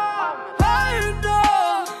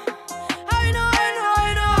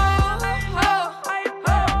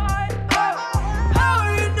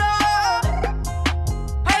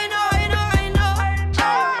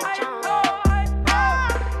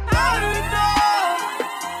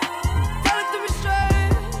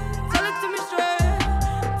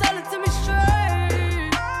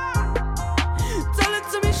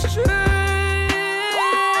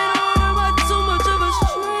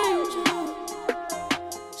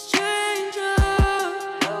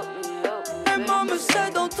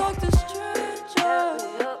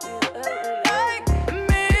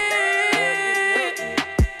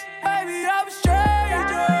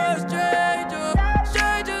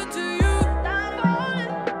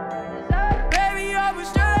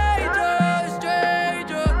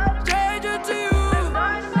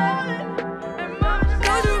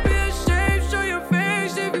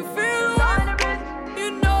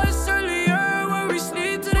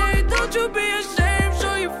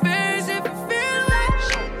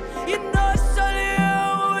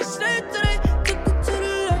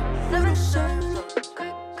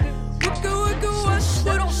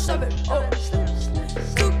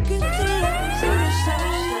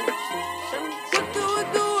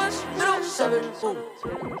 We ain't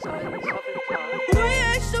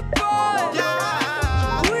surprised.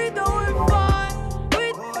 We doing fine. We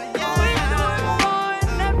doing fine.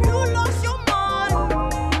 Have you lost your mind?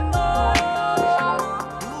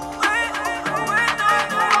 We're doing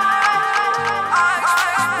fine.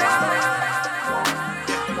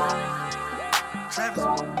 Travis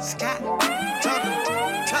Scott, Tucker,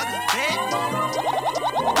 man.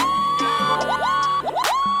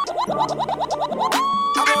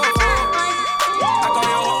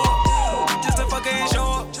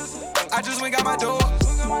 I just went got my door.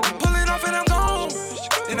 Pulling off and I'm gone.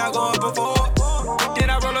 Then I go up before. Then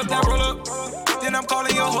I roll up, then I'm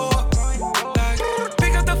calling your whore. Like,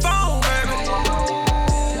 pick up the phone, baby.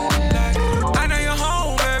 Like, I know you're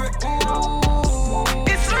home, baby.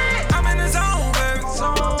 It's lit, I'm in the zone, baby.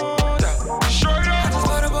 Short up, I just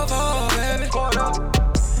put up before, baby.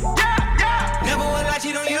 Yeah. Never would I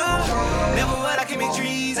cheat on you. Never would I commit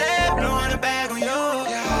treason. Blowing the bag on you. You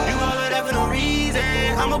all of that for no reason.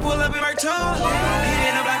 I'ma pull up in my toe. Hit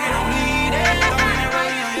in the block and I'm bleeding. Throwing that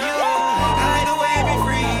rolling on you. I like the way it be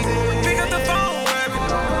freezing. Pick up the phone, baby.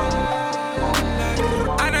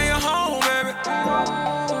 I know you're home, baby.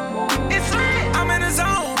 It's lit. I'm in the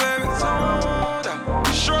zone, baby.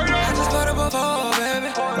 Short up. I just put up before,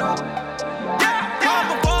 baby. Yeah. Come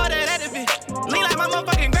before that editing. Lean like my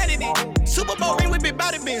motherfucking granny did. Super Bowl ring with big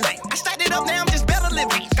body bins. I stacked it up, now I'm just better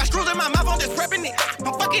living. Got screws in my mouth, I'm just prepping it.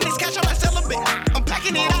 I'm fucking this cash on my celibate. I'm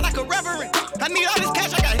packing it out like a reverend. I need all this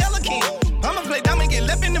cash, I got hella kin. I'ma play dumb and get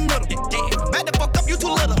left in the middle. Back the fuck up, you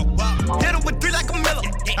too little. Hit him with 3 like a Miller.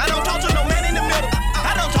 I don't talk to no man in the middle.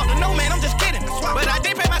 I don't talk to no man, I'm just kidding. But I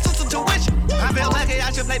did pay my sister tuition. I feel lucky I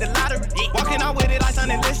should play the lottery. Walking out with it like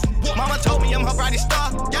Sunday list. Mama told me I'm her brightest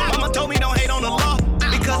star. Mama told me don't hate on the law.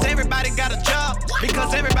 Because everybody got a job.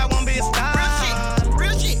 Because everybody wanna be a star.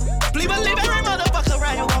 Real shit. Please believe every motherfucker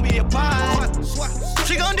around here won't be a part.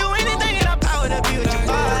 She gon' do anything in her power to be with your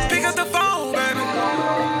vibe. Pick up the phone, baby.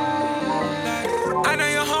 I know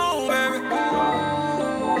you're home, baby.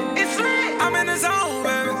 It's lit. I'm in the zone,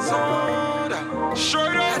 baby.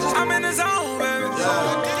 Short up. I'm in the zone, baby.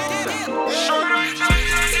 Short up.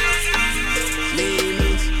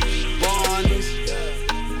 Leanings, Barneys,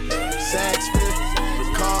 Saks Fifth,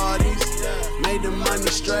 Bacardis. Made the money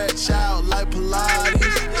stretch out like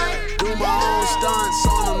Pilates. Do my own stunts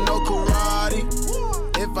on them, no karate.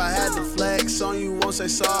 If I had to flex on you, won't say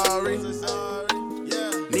sorry.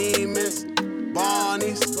 Neiman's,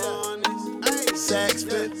 Barneys, Saks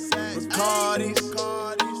Fifth, Bacardis,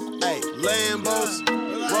 hey, Lambos,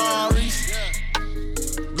 Rarries,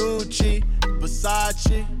 Gucci,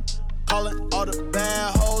 Versace. Calling all the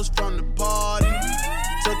bad hoes from the party.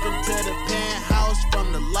 Took them to the penthouse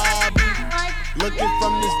from the lobby. Looking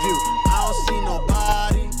from this view, I don't see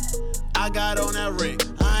nobody. I got on that ring,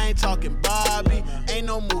 I ain't talking Bobby. Ain't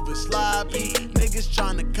no moving sloppy, niggas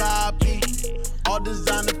tryna copy. All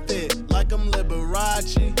designer fit, like I'm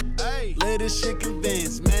Liberace. Let this shit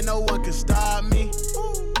convince, man, no one can stop me.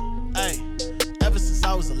 Hey, ever since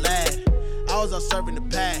I was a lad, I was out serving the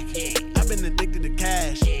pack. I've been addicted to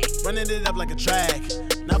cash, running it up like a track.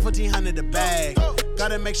 Now 1,400 a bag,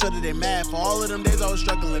 gotta make sure that they mad. For all of them days I was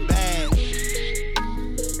struggling bad.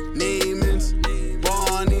 Neiman's,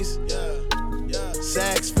 Barneys,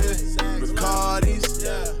 Saks Fifth, Bacardis.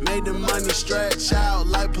 Made the money stretch out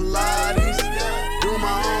like Pilates. Do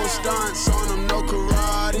my own stunts on them, no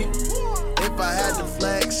karate. If I had to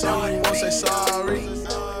flex on you, won't say sorry.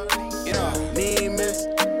 Neiman's,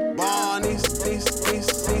 Barneys,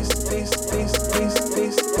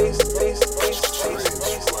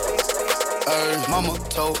 Mama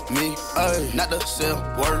told me not to sell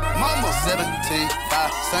word. Mama 17,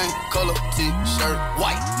 5, same color t-shirt,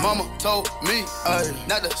 white. Mama told me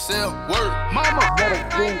not to sell word. Mama better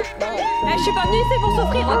do that. Je suis pas venu ici pour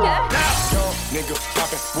souffrir, ok? Young nigga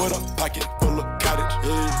poppin' with a pocket full of cottage.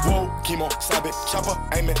 Whoa, chemo, sabit, chopper,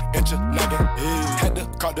 aiming at your noggin. Had to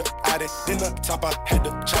call the addy, then the top I had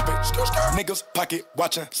to chop it. Niggas pocket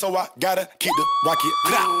watching, so I gotta keep the rocket.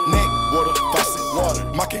 Neck, water, faucet, water,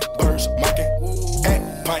 mocking, birds, mocking.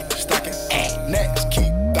 And pint, stocking, next,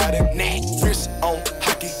 keep biting. Wrist on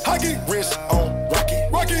hockey, wrist on rocky.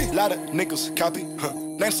 Lot of niggas copy,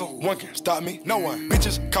 name someone can stop me. No one,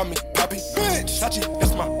 bitches call me Poppy. Bitch, Sachi,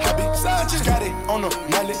 it's my hobby. Got it on a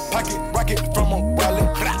mallet, pocket rocket from a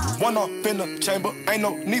wallet. One off in the chamber, ain't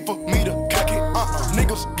no need for me to cock it.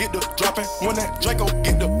 Niggas get the dropping, when that Draco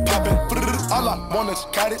get the popping. All I want is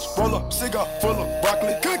cottage, roll up, cigar full of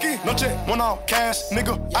broccoli. Cookie, no check, one off cash,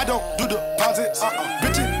 nigga, I don't do deposits.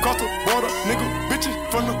 Bitches cross the border, nigga, bitches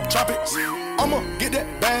from the tropics. I'ma get that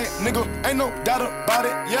bag, nigga, ain't no doubt about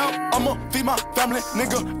it, yeah. I'ma feed my family,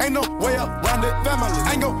 nigga, ain't no way around it. Family,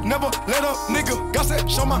 ain't gon' never let up, nigga. God said,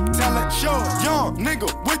 show my talent, show. Young nigga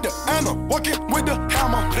with the Anna, walking with the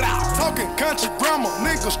hammer. Talking country grammar,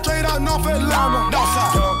 nigga, straight out North Atlanta.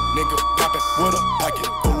 Northside, young nigga, poppin' with a pocket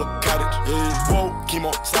full of cottage. Yeah. Whoa,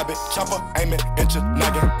 chemo, slap it, chopper, aim it, inch a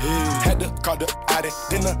noggin. Yeah. Had to call the Addy,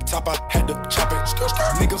 then the top, I had to chop it.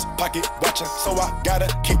 Niggas pocket watching, so I gotta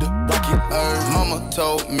keep the rocket. Mama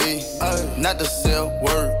told me not to sell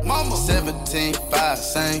word. Mama 17.5,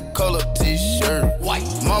 same color t-shirt. White.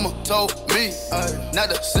 Mama told me not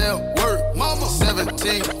to sell word. Mama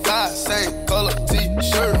 17.5, same color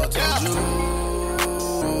t-shirt.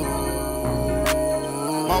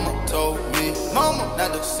 Mama told me, mama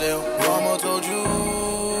not to sell. Mama told you.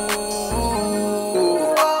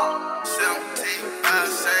 17.5,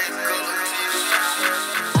 same color t-shirt.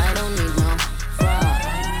 I don't need no fraud.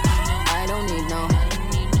 I don't need no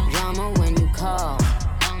drama when you call.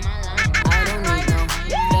 I don't need no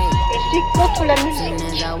fake. Je suis contre la musique.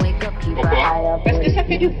 Parce que ça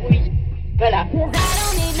fait du bruit. Voilà. I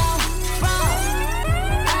don't need no fraud.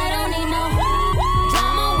 I don't need no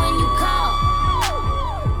drama when you call.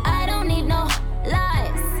 I don't need no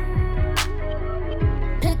lies.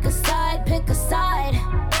 Pick a side, pick a side.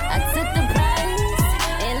 I took the prize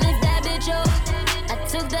and lift that bitch up. I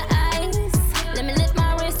took the ice. Let me lift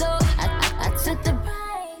my wrist up. I took the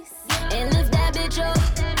prize and lift that bitch up.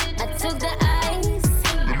 I took the ice.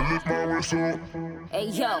 Let me lift my wrist up. Hey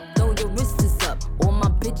yo, throw your wrists up. All my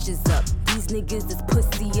bitches up. These niggas is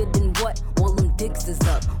pussier than what? All them dicks is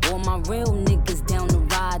up. All my real niggas down the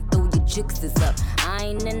ride, throw your chicks is up. I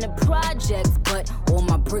ain't in the projects, but all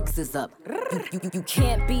my bricks is up. You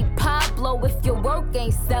can't be Pablo if your work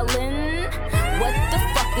ain't selling. What the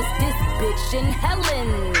fuck is this bitch in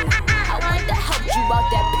Helen? I want to help you out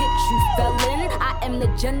that pit you fell in. I am the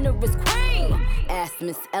generous queen. Ask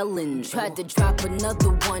Miss Ellen. Tried to drop another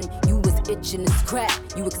one, you was itching to scrap.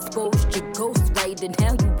 You exposed your ghost right and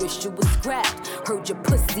now you wish you was scrapped. Heard your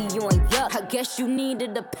pussy on yuck, I guess you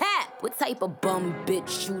needed a pap. What type of bum bitch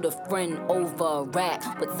shoot a friend over a rack?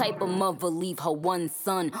 What type of mother leave her one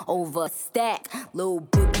son over a stack? Little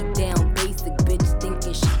boogie down basic bitch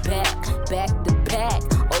thinking she back to back.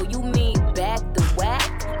 Oh, you mean back to whack?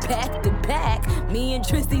 Back to back. Me and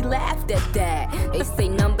Trizzy laughed at that. They say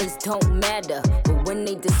numbers don't matter, but when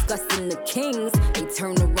they discussing the Kings, they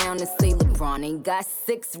turn around and say LeBron ain't got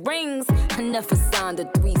 6 rings. I never signed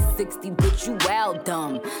a 360, bitch, you wild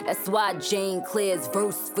dumb. That's why Jane Claire's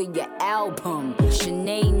verse for your album.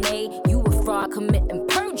 Shanae, you a fraud committing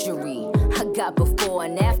perjury. I got before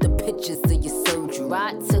and after pictures of your surgery.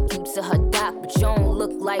 I took you to her doc, but you don't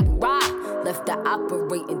look like rock. Left the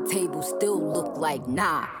operating table, still look like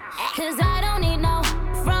nah. Cause I don't need no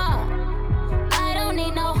fraud. I don't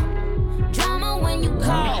need no drama when you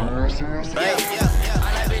call. Hey,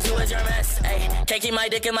 I'm that bitch who is your mess. Hey, can't keep my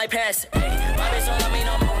dick in my pants. Hey, my bitch don't love me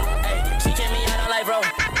no more. Hey, she kicked me out on life, bro.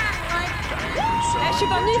 Je suis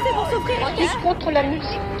pas venue ici pour souffrir, ok? Je suis contre la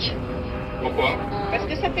musique. Pourquoi? Parce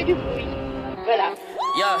que ça fait du bruit. Voilà.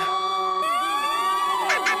 Yeah.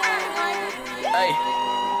 Hey.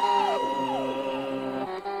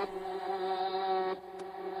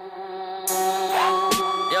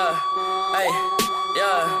 Yeah. Hey.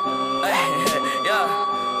 Yeah. Hey. Yeah.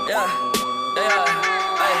 Yeah. Yeah.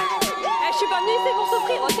 Hey. Je suis pas venue ici pour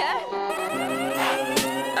souffrir, ok?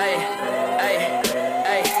 Hey. Hey.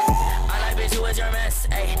 Hey. I'm that bitch who is your mess.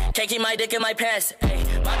 Hey. Can't keep my dick in my pants. Hey.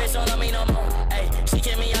 My bitch don't love me no more. Hey. She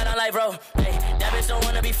kicked me out on life, bro. Hey. That bitch don't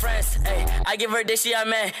wanna be friends. Hey. I give her dick, she a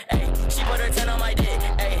man. Hey. She put her 10 on my dick.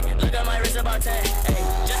 Hey. Look at my wrist about 10. Hey.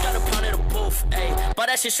 Just got a pound of the booth. Hey. Bought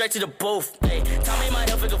that shit straight to the booth. Hey. Tell me my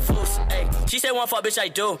health is a foos. Hey. She said one fuck, bitch, I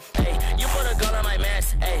do. Hey. You put a gun on my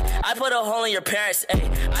mask. Hey. I put a hole in your parents. Hey.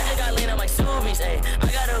 I just got lean on my Subies. Hey.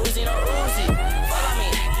 I got a Uzi, no Uzi. Fuck on me.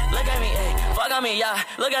 Look at me. Hey. Fuck on me, yeah.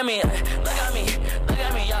 Look at me. Look at me. Look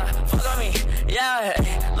at me, yeah. Fuck on me. Yeah.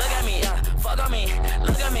 Hey. Look at me, yeah. Fuck on me.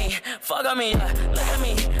 Look at me. Fuck on me, yeah. Look at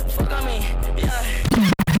me. Fuck on me. Yeah.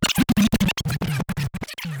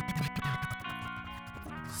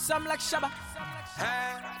 Some like Shabba.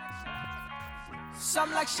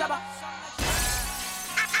 Some like Shabba.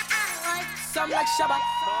 Some like Shabba.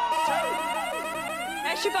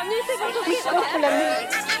 Je suis pas venue ici pour Je suis souffrir, contre ok? la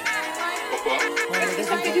musique. Parce que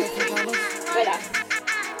ça fait du bruit. Voilà.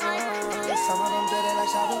 Some of them dirty like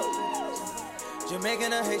Shabba.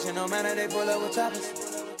 Jamaican or Haitian, no matter, they pull up with choppers.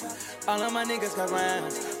 All of my niggas got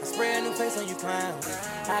rounds. I spray a new face on you clowns.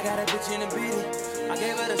 I got a bitch in a beanie. I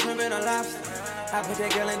gave her the shrimp and a lobster. I put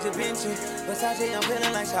that girl in Da Vinci. Versace, I'm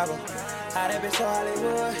feeling like Shabba. How that bitch so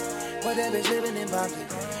Hollywood, but that bitch living in Compton.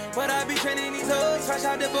 But I be training these hoes, fresh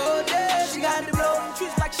out the boat, yeah. She got the blow,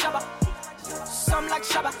 trees like Shabba, some like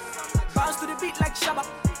Shabba. Bounce to the beat like Shabba,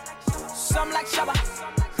 some like Shabba.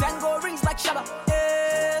 Tango rings like Shabba,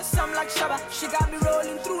 yeah. Some like Shabba. She got me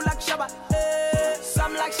rolling through like Shabba, yeah.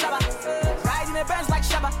 Some like Shabba. Riding the Benz like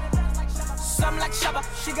Shabba, some like Shabba.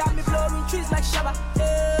 She got me blowing trees like Shabba,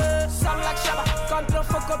 yeah. Some like Shabba. Control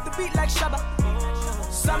fuck up the beat like Shabba,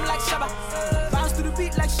 some like Shabba. Bounce to the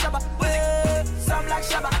beat like Shabba, yeah. Some like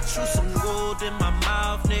Shabba. I chew some gold in my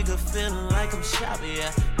mouth, nigga, feeling like I'm Shabba,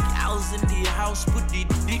 yeah. Cows in the house, put the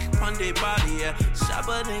dick on their body, yeah.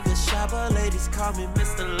 Shabba, nigga, Shabba, ladies call me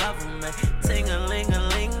Mr. Loverman.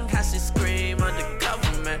 Ting-a-ling-a-ling, how she scream under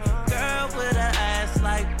government. Girl with her ass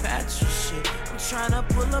like Patrick shit. I'm tryna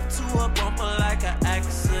pull up to a bumper like an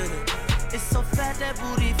accident. It's so fat, that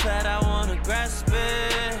booty fat, I wanna grasp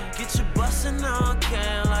it. Get you bustin' on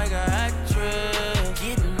can like an actress.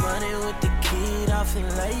 Getting money with the kid off in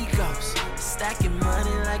Lagos. Stacking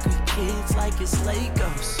money like we kids, like it's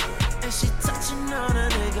Legos. And she touching on a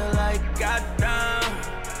nigga like goddamn.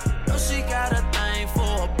 No, she got a thing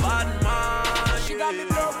for a bottom line. She got me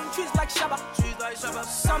blowing trees like Shabba,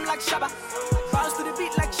 some like Shabba. Bounce to the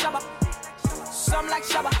beat like Shabba, some like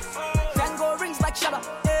Shabba. Tango rings like Shabba,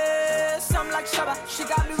 yeah. Some like Shabba. She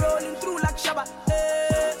got me rolling through like Shabba,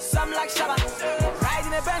 yeah. Some like Shabba.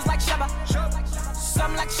 Riding the Benz like Shabba,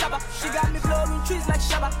 some like Shabba. She got me blowing trees like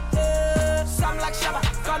Shabba, yeah. Some like Shabba.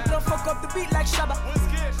 Control fuck up the beat like Shabba,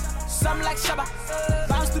 some like Shabba.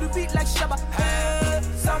 Bounce to the beat like Shabba, yeah.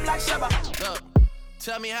 Some like Shabba. Look,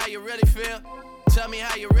 tell me how you really feel. Tell me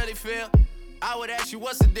how you really feel. I would ask you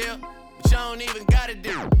what's the deal, but you don't even got a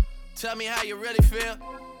deal. Tell me how you really feel.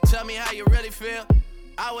 Tell me how you really feel.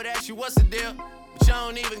 I would ask you what's the deal, but you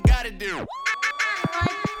don't even got a deal.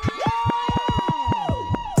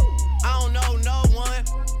 I don't know no one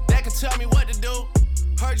that can tell me what to do.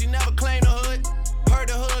 Heard you never claimed the hood. Heard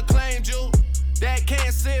the hood claimed you. That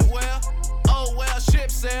can't sit well. Oh well,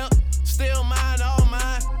 ship sailed. Still mine, all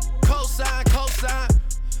mine. Cosign, cosign.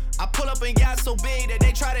 I pull up and got so big that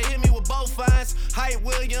they try to hit me with both fines. Hype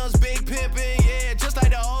Williams, big pimpin', yeah, just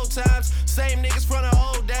like the old times. Same niggas from the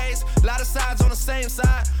old days. Lot of sides on the same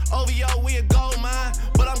side. OVO, we a gold mine,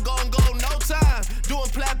 but I'm gon' go no time. Doing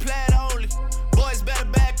plat only. Boys better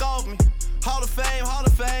back off me. Hall of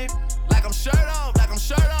Fame, like I'm shirt off, like I'm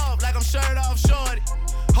shirt off, like I'm shirt off, shorty.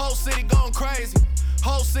 Whole city going crazy,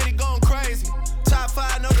 whole city going crazy. Top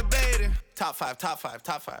 5, no debating. Top 5.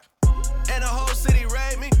 And the whole city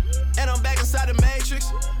raid me, and I'm back inside the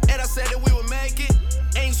Matrix. And I said that we would make it.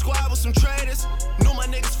 Aim squad with some traitors. Knew my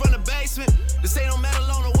niggas from the basement. This ain't no metal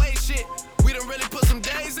on the way shit. We done really put some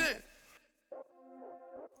days in.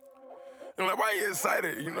 I'm like, why you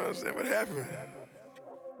excited? You know what I'm saying? What happened?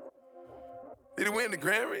 Did he win the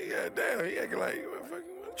Grammy? God damn, he acting like he won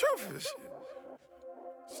a trophy and shit.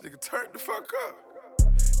 This nigga turned the fuck up.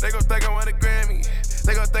 They gon' think I want a Grammy.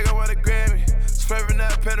 They gon' think I want a Grammy. Swerving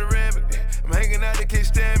out panoramic. I'm hanging out, they can't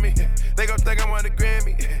stand me. They gon' think I want a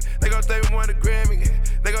Grammy. They gon' think I want a Grammy.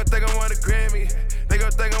 They gon' think I want a Grammy. They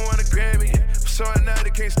gon' think I want a Grammy. I'm showing out, they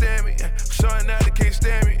can't stand me. I'm showing out, they can't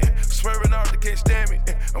stand me. I'm swerving off, they can't stand me.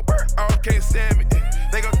 I'm work off, can't stand me.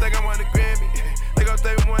 They gon' think I want a Grammy. They gon'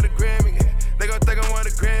 think I want a Grammy. They gon' think I want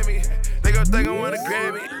a Grammy. They gon' think I want a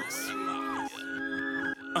Grammy.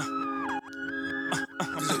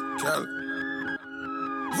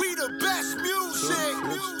 We the best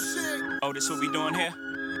music. Oh, this what we doing here?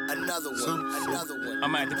 Another one. I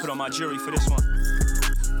might have to put on my jury for this one.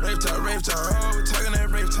 Rave talk, oh, we talking that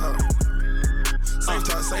rave talk.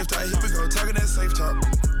 Safe talk, here we go, talking that safe talk.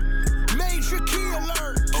 Major key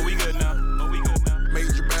alert. Oh, we good now.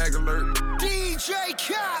 Major bag alert. DJ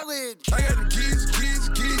Khaled. I got them keys.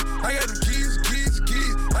 I got them keys.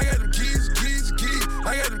 I got them keys.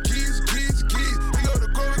 I got them keys. We go to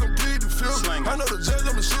court, we gon' plead the fifth. I know the judge,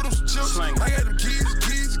 I'ma shoot him some chips. I got them keys.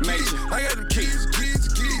 I got them keys.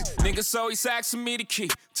 Niggas always asking me the key.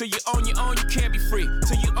 Till you own your own, you can't be free.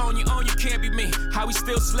 Till you own your own, you can't be me. How we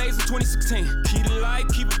still slaves in 2016. Keep the light,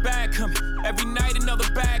 keep it bag coming. Every night another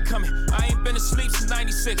bag coming. I ain't been asleep since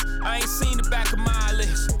 96. I ain't seen the back of my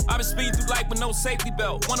eyelids. I've been speeding through life with no safety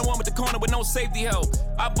belt. 1-on-1 with the corner with no safety help.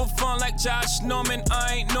 I put fun like Josh Norman.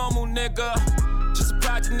 I ain't normal, nigga. Just a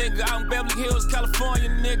project nigga out in Beverly Hills, California,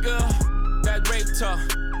 nigga. That rape talk.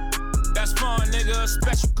 That's fun, nigga.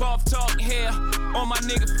 Special golf talk here. All my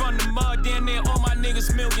niggas from the mud, down there. All my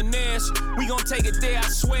niggas millionaires. We gon' take it there, I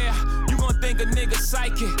swear. You gon' think a nigga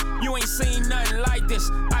psychic. You ain't seen nothing like this.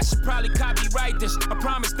 I should probably copyright this. I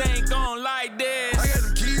promise they ain't gon' like this. I got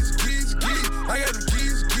them keys. I got them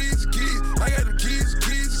keys. I got them keys.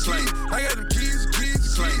 I got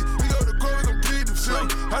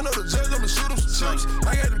chips.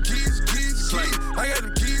 I got them keys. I got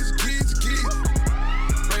them keys.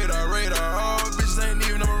 Radar, oh, bitches ain't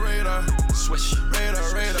even on my radar. Swish. Radar,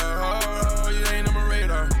 oh, you ain't on my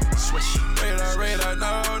radar. Swish. Radar,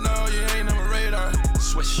 no, you ain't on my radar.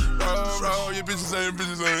 Swish. Oh, you bitches ain't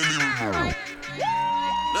even.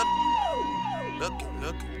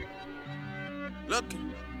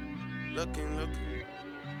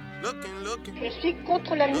 Looking. Je suis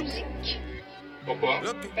contre la musique. Pourquoi?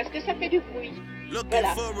 Parce que ça fait du bruit. Looking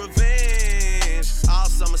for revenge. All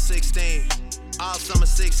summer 16. All summer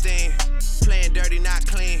 16. Playing dirty, not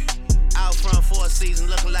clean. Out front for a season,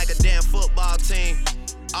 looking like a damn football team.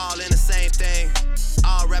 All in the same thing.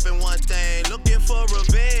 All rapping one thing. Looking for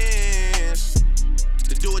revenge.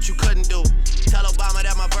 To do what you couldn't do. Tell Obama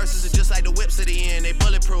that my verses are just like the whips at the end. They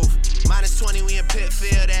bulletproof. -20, we in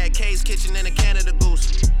Pitfield at K's Kitchen in a Canada Goose.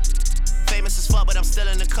 Famous as fuck, but I'm still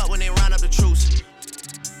in the cut when they round up the troops.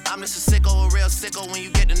 I'm just a sicko, a real sicko when you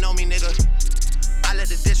get to know me, nigga. I let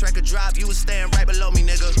the diss record drop, you was staying right below me,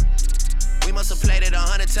 nigga. We must have played it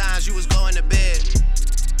 100 times, you was going to bed.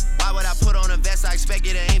 Why would I put on a vest? I expect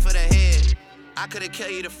you to aim for the head. I could've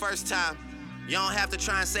killed you the first time. You don't have to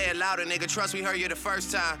try and say it louder, nigga. Trust me, heard you the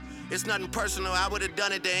first time. It's nothing personal, I would've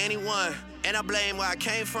done it to anyone. And I blame where I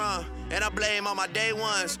came from, and I blame all my day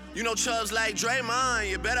ones. You know Chubbs like Draymond,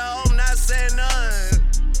 you better hope not say none.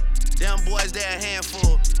 Them boys, they a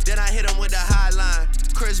handful. Then I hit them with the high line.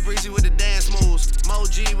 Chris Breezy with the dance moves. Mo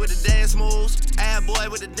G with the dance moves. Ad Boy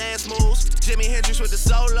with the dance moves. Jimi Hendrix with the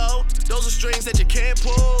solo. Those are strings that you can't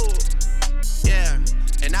pull. Yeah,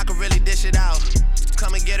 and I can really dish it out.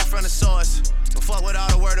 Come and get it from the source. But fuck with all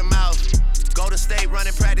the word of mouth. Golden State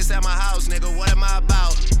running practice at my house, nigga. What am I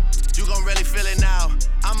about? You gon' really feel it now.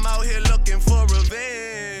 I'm out here looking for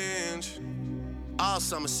revenge. All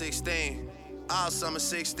summer 16. All summer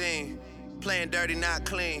 16. Playing dirty, not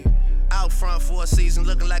clean. Out front for a season,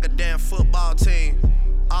 looking like a damn football team.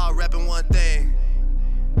 All repping one thing.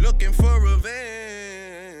 Looking for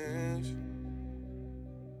revenge.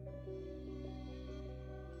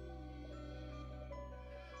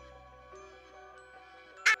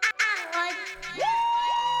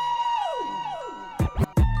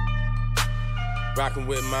 Rockin'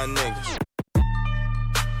 with my niggas.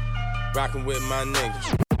 Rockin' with my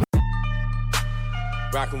niggas.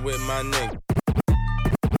 Rockin' with my niggas.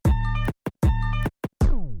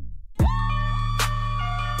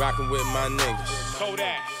 Rockin' with my niggas.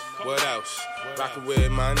 Kodak. What else? Rockin'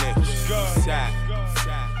 with my niggas. Side.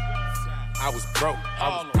 I was broke.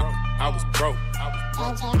 I was broke.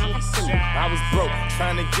 I was broke,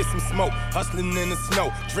 trying to get some smoke, hustling in the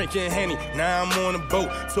snow, drinking Henny. Now I'm on a boat,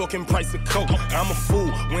 talking price of coke. I'm a fool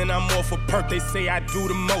when I'm off a perk. They say I do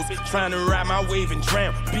the most, trying to ride my wave and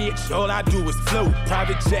drown. Bitch, all I do is float.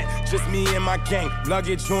 Private jet, just me and my gang.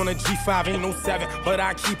 Luggage on a G5, ain't no 7, but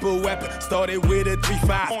I keep a weapon. Started with a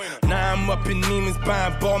 3.5. Now I'm up in Neiman's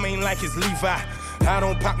buying Balmain like it's Levi. I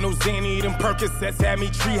don't pop no Xanny, them Percocets had me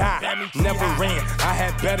tree high. Never ran, I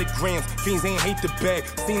had better grams. Fiends ain't hate the bag.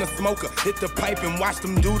 Seen a smoker, hit the pipe and watched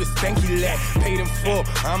them do the stanky leg. Paid him full,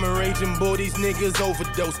 I'm a raging boy, these niggas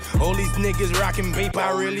overdose. All these niggas rockin' vape,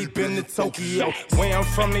 I really been to Tokyo. Where I'm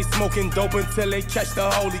from, they smoking dope until they catch the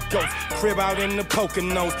Holy Ghost. Crib out in the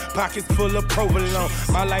Poconos, pockets full of provolone.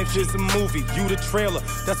 My life is a movie, you the trailer,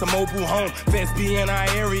 that's a mobile home. Feds be in our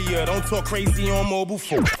area, don't talk crazy on mobile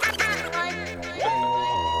phone.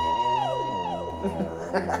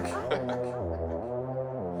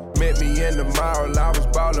 Met me in the mall, I was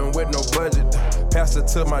ballin' with no budget. Pass it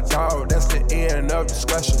to my dog, that's the end of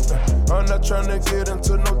discussion. I'm not tryna get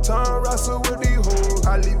into no time wrestle with these hoes.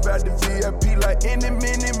 I leave at the VIP like any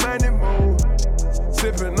money move.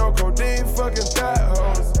 Sippin' on codeine, fucking thigh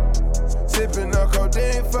hoes. Sippin' on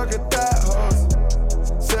codeine, fucking thigh hoes.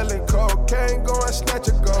 Selling cocaine, go and snatch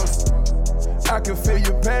a ghost. I can feel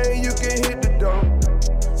your pain, you can hit the door.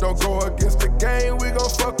 Don't go against the game, we gon'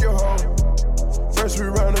 fuck your hoe. First we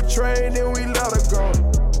run a train, then we let her go.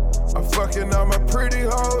 I'm fucking all my pretty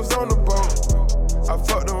hoes on the boat. I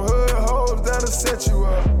fuck them hood hoes that'll set you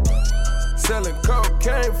up. Selling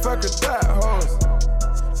cocaine, fucking thigh hoes.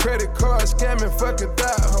 Credit card scamming, fucking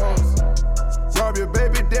thigh hoes. Rob your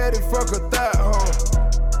baby daddy, fuck a thigh hoe.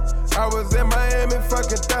 I was in Miami,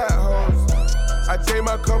 fucking thigh hoes. I gave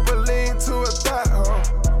my couple lean to a thigh hoe.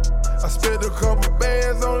 I spent a couple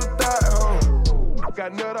bands on the thigh hoe.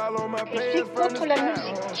 Got nut all on my pants from the thigh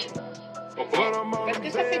hoe. Put them on the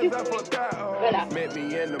bands, I put thigh hoe. Met me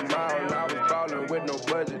in the mall, I was ballin' with no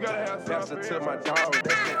budget. Pass it to my dog, that's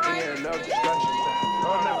the end of discussion.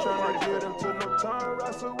 I'm not tryna get into no time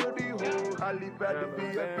wrestle with these hoes. I leave at the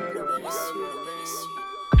VIP.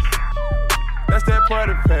 That's that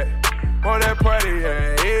party pack. Want that party,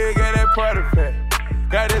 yeah, yeah, got that party pack.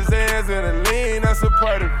 Got the Zans and the lean, that's a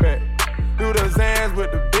party pack. Do the Zans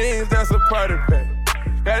with the beans, that's a party pack.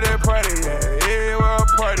 Got that party, yeah, yeah, where a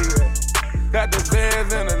party at. Got the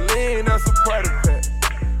Zans and the lean, that's a party pack.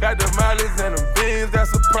 Got the Mollies and the beans,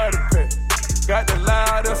 that's a party pack. Got the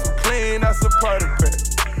loud, that's some clean, that's a party pack.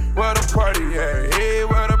 Where the party at, yeah,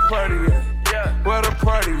 where the party at. Where the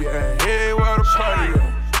party at, yeah, where the party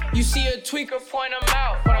at. You see a tweaker, point them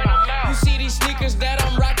out. You see these sneakers that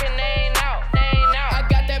I'm rocking, they ain't out. I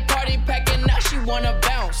got that party pack and now she wanna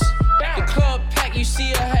bounce. The club pack, you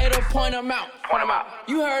see a hater, point them out.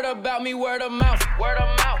 You heard about me, word of mouth.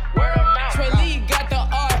 Trey Lee got the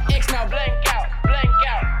RX, now blank out.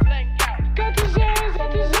 Got the Zans,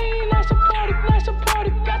 got the Zine, that's a party.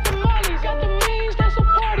 Got the Mollies, got the means, that's a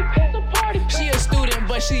party. She a student,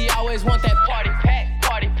 but she always want that party pack.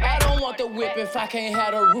 I don't want the whip if I can't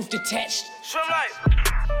have the roof detached.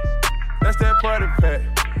 That's that party pack.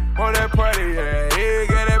 Want that party, yeah, yeah,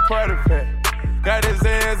 got that party pack. Got the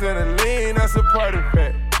Zans and the lean, that's a party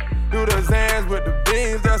pack. Do the Zans with the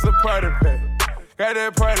beans, that's a party pack. Got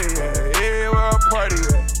that party, yeah, yeah, where a party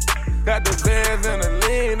at. Got the Zans and the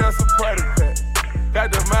lean, that's a party pack.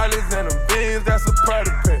 Got the Mollies and the beans, that's a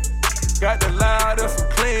party pack. Got the loud, that's some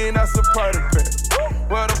clean, that's a party pack.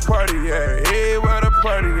 Where the party at? Yeah, where the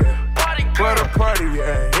party at? Where the party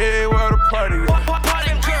at? Yeah, where the party at?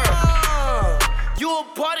 Party girl. You a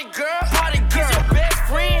party girl? Kiss your best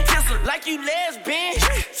friend. Kiss her like you lesbian.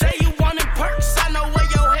 Say you wantin' perks, I know where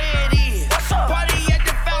your head is. Party at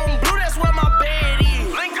the Fountain Blue, that's where my bed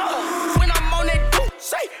is. When I'm on that dope,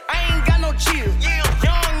 say I ain't got no chill.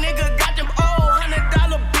 Young nigga got them old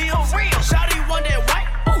 $100 bills. Shawty want that white,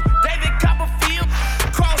 David Copperfield.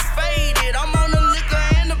 Cross faded, I'm on the liquor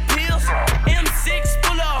and the pills. M6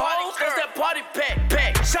 full of hoes, that's that party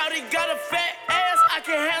pack. Shawty got a fat ass, I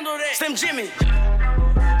can handle that. Slim Jimmy.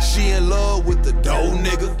 She in love with the dough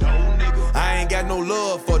nigga. I ain't got no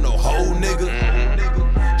love for no hoe nigga.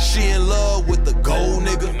 She in love with the gold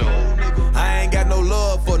nigga. I ain't got no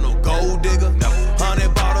love for no gold digger.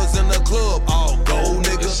 100 bottles in the club, all gold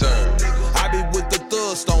nigga. I be with the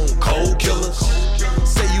thug stone cold killers.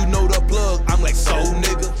 Say you know the plug, I'm like so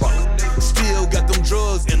nigga. Still got them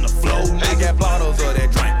drugs in the flow, nigga. I got bottles of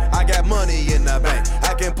that drink, I got money in the bank.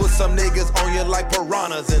 I can put some niggas on you like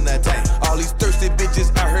piranhas in that tank. All these thirsty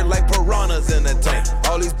bitches out here like piranhas in the tank.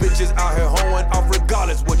 All these bitches out here hoeing off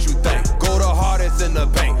regardless what you think. Go the hardest in the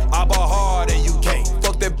paint, I ball hard and you can't.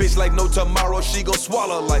 Fuck that bitch like no tomorrow, she gon'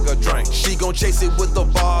 swallow like a drink. She gon' chase it with the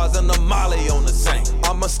bars and the molly on the sink.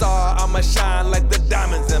 I'm a star, I'ma shine like the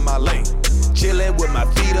diamonds in my lane. Chillin' with my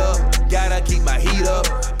feet up, gotta keep my heat up.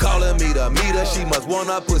 Calling me the meter, she must want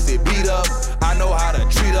her pussy beat up. I know how to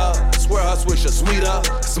treat her, swear her swisher sweeter.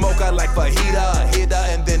 Smoke her like fajita, hit her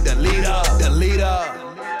and then delete her.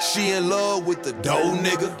 She in love with the dough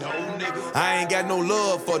nigga. I ain't got no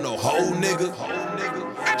love for no hoe nigga.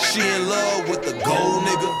 She in love with the gold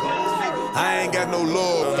nigga. I ain't got no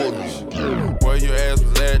love for me. Where your ass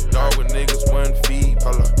was at, dog, with niggas wouldn't feed.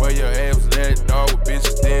 Where your ass was at, dog, with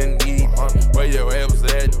bitches didn't eat. Where your ass was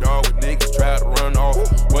at, dog, with niggas tried to run off.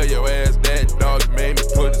 Where your ass at, dog, you made me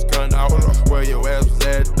put his gun out. Where your ass was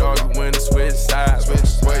at, dog, you went and switched sides.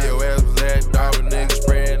 Where your ass was at, dog, with niggas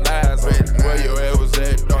spread lies. Where your ass was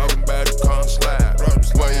at, dog, I'm about to come slide.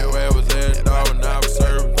 Where your ass was at, dog, when I was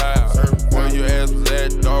serving pies. Where your ass was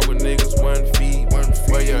at, dog, with niggas wouldn't feed.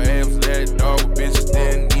 Where your ass was at, dog, with bitches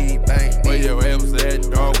didn't eat. Where your ass was at,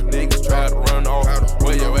 dog, with niggas tried to run off.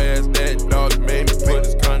 Where your ass at, dog, you made me put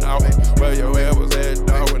his gun out. Where your ass was at,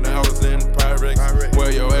 dog, when I was in the Pyrex.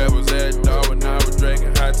 Where your ass was at, dog, when I was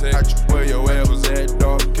drinking high tech. Where your ass was at,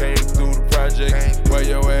 dog, came through the project. Where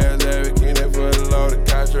your ass advocated for the law, the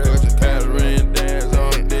contract. Pattern dance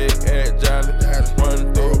on dick, at jolly.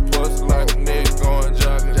 Running through a pussy like a nigga going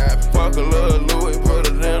jogging. Fuck a little Louis, put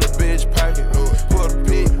it in a bitch pocket. Put a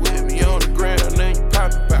pig with me on the ground, then you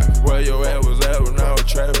pop it back. Where your ass was at when I was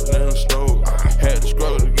trapping in the store. Had to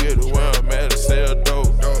scroll to get to where I'm at to sell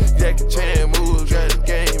dope. Jackie Chan moves, got the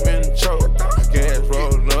game in the choke. Gas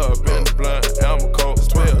rolling up in the blunt, I'm a cold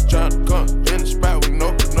 12, trying to come in the spot, we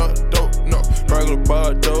know not dope, no. Regular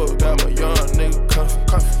bar dope, got my young nigga comfy.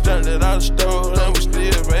 Jumped it out the stove, and we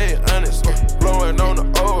still made honest. Blowing on the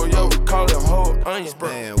old, yo, we call it whole onion.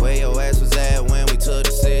 Man, where your ass was at when we took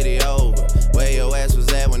the city over? Where your ass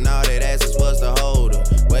was at when all that asses was the holder?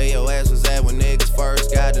 Where your ass was at when niggas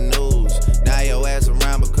first got the news? Now your ass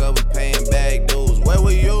around because we paying back dues. Where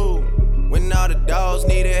were you when all the dogs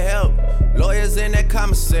needed help? Lawyers in that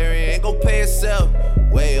commissary ain't gon' pay itself.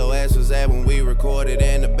 Where your ass was at when we recorded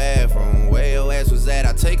in the bathroom? Where your ass was at?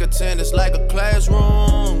 I take attendance like a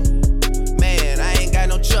classroom.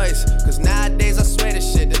 choice. Cause nowadays I swear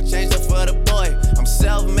this shit that changed up for the boy. I'm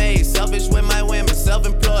self-made, selfish with my women,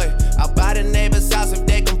 self-employed. I'll buy the neighbor's house if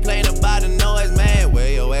they complain about the noise, man.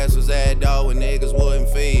 Where your ass was at, dog, when niggas wouldn't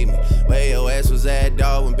feed me? Where your ass was at,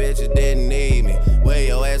 dog, when bitches didn't need me? Where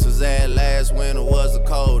your ass was at last winter was the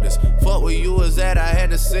coldest? Fuck where you was at, I had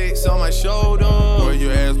the 6 on my shoulder. Where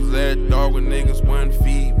your ass was at, dog, when niggas wouldn't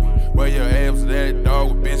feed me? Where your ass was at, dog,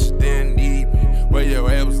 when bitches didn't need me? Where your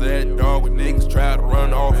ass was at, dog, when niggas tried to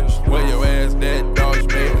run off? Where your ass at, dog, you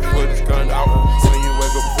made me put this gun out. When you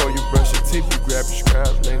wake up before you brush your teeth, you grab your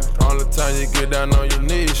scraps, nigga. All the time you get down on your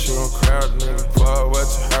knees, you don't crowd, nigga. Fuck what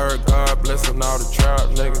you heard, God blessing all the trout,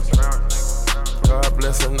 niggas. God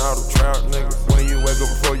blessing all the trout, niggas. When you wake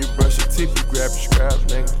up before you brush your teeth, you grab your scraps,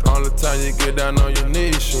 nigga. All the time you get down on your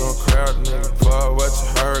knees, you don't crowd, nigga. Fuck what you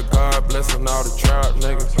heard, God blessing all the trout,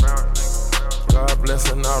 niggas. God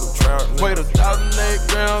blessing all the trout, niggas. Weighed 1,008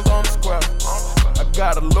 grams on the square. I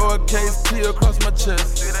got a lowercase T across my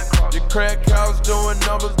chest. Your crack house doing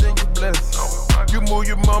numbers, then you bless. You move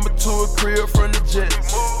your mama to a crib from the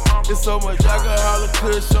jets. It's so much alcohol and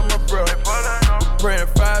kush on my bro. Praying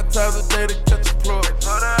 5 times a day to catch a plug.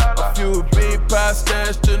 A few bean pie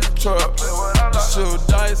stashed in the truck. You shoot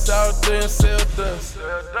dice out there and sell dust.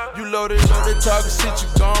 You loaded up, they talking shit, you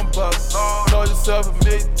gon' bust. Know yourself a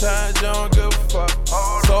million times, you don't give a fuck.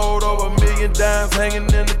 Sold over 1,000,000 dimes hanging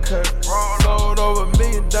in the cut. Sold over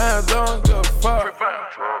 1,000,000 dimes, I don't give a fuck.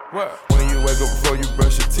 What? When you wake up before you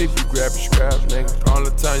brush your teeth, you grab your scraps, nigga. All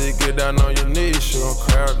the time you get down on your knees, you don't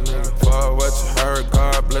crowd, nigga. Fuck what you heard,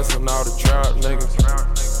 God blessing all the trout, niggas.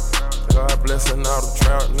 God blessing all the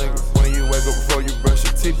trout, niggas. When you wake up before you brush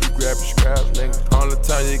your teeth, you grab your scraps, nigga. All the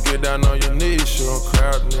time you get down on your knees, you don't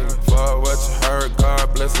crowd, nigga. Fuck what you heard,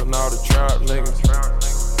 God blessing all the trout, niggas.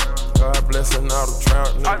 God blessing all the trout,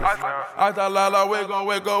 niggas. I thought Lala we gon'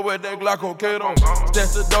 wake up with that Glock on Kato.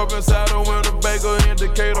 That's the dope inside the Winnebago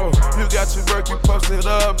indicator. You got your work, you posted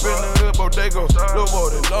up in the hood bodega. Little more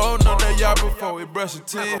than low, none that y'all before we brush your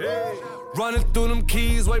teeth. Running through them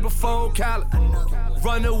keys way before Cali.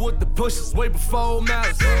 Running with the pushes way before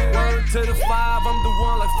Malice. Word to the 5, I'm the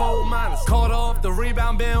one like 4 minus. Caught off the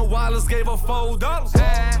rebound, Ben Wallace gave her $4.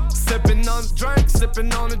 Sipping on the drink,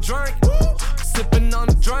 sipping on the drink. Sipping on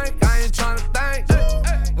the drink, I ain't tryna think.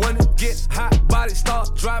 When it get hot, body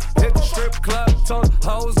start dropping. Hit the strip club, told the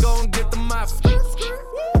hoes gon' get the mop.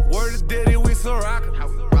 Word to Diddy, we still rockin'.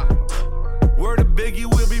 Word to Biggie,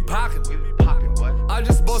 we'll be pocketin'. I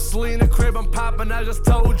just bought Selena crib, I'm poppin'. I just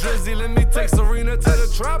told Drizzy, let me take Serena to the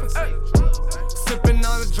tropics. Sippin'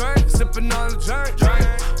 on the drink, sippin' on the drink.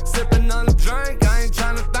 Sippin' on the drink, I ain't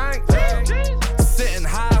tryna think. Sitting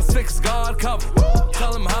high, 6 guard cover.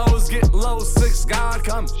 Tell them hoes get low, 6 guard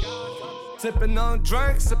coming. Sippin' on the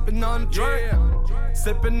drink, sippin' on the drink.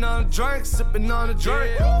 Sippin' on the drink, sippin' on the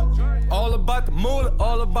drink. All about the moolah,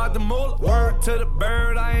 all about the moolah. Word to the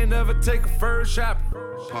bird, I ain't never take a first shot.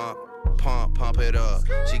 Pump it up.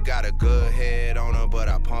 She got a good head on her, but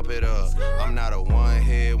I pump it up. I'm not a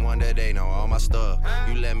one-hit wonder, they know all my stuff.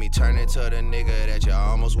 You let me turn into the nigga that you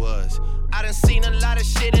almost was. I done seen a lot of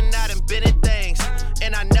shit and I done been in things.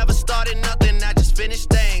 And I never started nothing, I just finished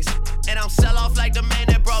things. And I'm sell off like the man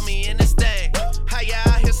that brought me in this thing. How ya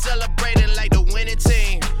out here celebrating like the winning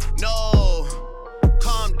team? No,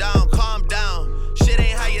 calm down. Shit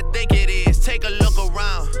ain't how you think it is, take a look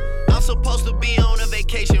around. I'm supposed to be on a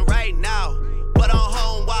vacation right now, but I'm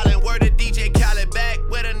home wildin'. Word to DJ Khaled, back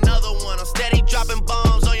with another one. I'm steady dropping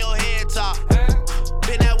bombs on your head top.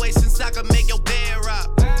 Been that way since I could make your bed rock.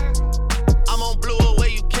 I'm on blue where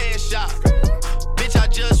you can't shop. Bitch, I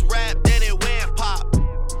just rapped, then it went pop.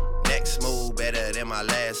 Next move better than my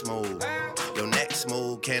last move. Your next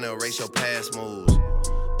move can't erase your past moves.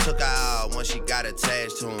 Took her out once she got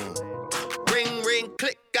attached to him. Ring, ring,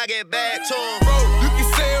 click, I get back to him. Bro, you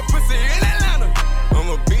can say a pussy in Atlanta.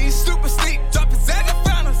 I'ma be super sleep, drop his at the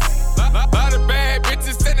finals. By the bad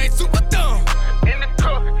bitches and they super dumb. In the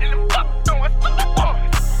truck, in the fuck, doing super dumb.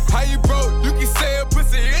 How you broke? You can say a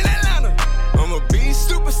pussy in Atlanta. I'ma be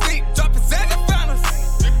super sleep, drop his at the finals.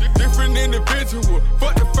 Different individual,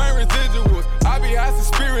 fuck the fine residuals. I be high to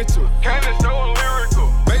spiritual, kinda so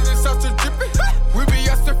lyrical. Baby, sauce to drippin', we be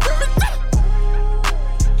us to fairy.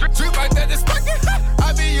 Drip like that, this pocket.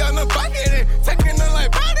 I be on the bucket and taking them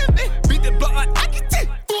like body. Beat the block like I can take.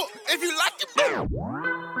 If you like it,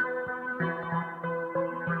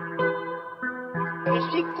 Je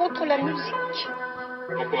suis contre la musique.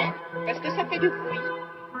 Pourquoi? Parce que ça fait du bruit.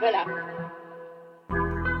 Voilà.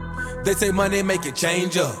 They say money make it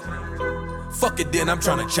change up. Fuck it then, I'm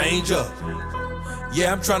tryna change up.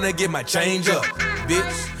 Yeah, I'm tryna get my change up.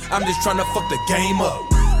 Bitch, I'm just tryna fuck the game up.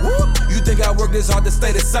 Whoop. You think I work this hard to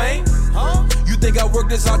stay the same? Huh? You think I work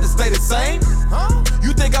this hard to stay the same? Huh?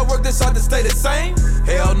 You think I work this hard to stay the same?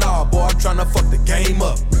 Hell nah, boy, I'm tryna fuck the game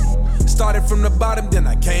up. Started from the bottom, then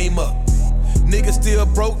I came up. Niggas still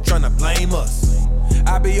broke, tryna blame us.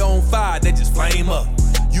 I be on fire, they just flame up.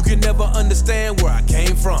 You can never understand where I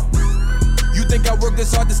came from. You think I work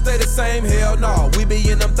this hard to stay the same? Hell no, we be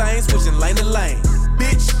in them things, switching lane to lane.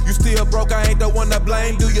 Bitch, you still broke, I ain't the one to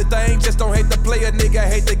blame. Do your thing, just don't hate the player, nigga,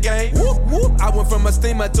 hate the game. Whoop, whoop. I went from a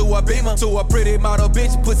steamer to a beamer, to a pretty model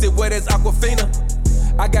bitch, pussy wet as Aquafina.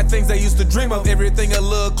 I got things I used to dream of, everything a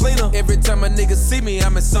little cleaner. Every time a nigga see me,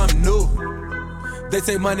 I'm in something new. They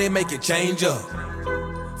say money make it change up.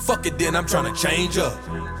 Fuck it then, I'm tryna change up.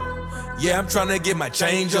 Yeah, I'm tryna get my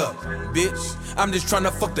change up. Bitch, I'm just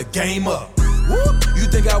tryna fuck the game up. Whoop. You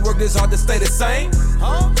think I work this hard to stay the same?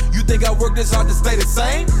 Huh? You think I work this hard to stay the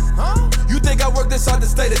same? Huh? You think I work this hard to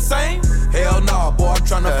stay the same? Hell nah, boy, I'm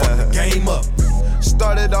tryna fuck the game up.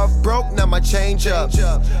 Started off broke, now my change up.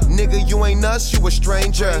 Nigga, you ain't us, you a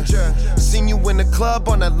stranger. Seen you in the club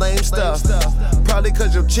on that lame stuff. Probably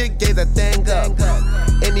cause your chick gave that thing up.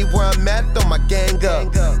 Anywhere I'm at, throw my gang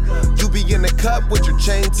up. You be in the cup with your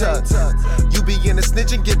chain tucked. You be in the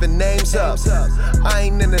snitching, giving names up. I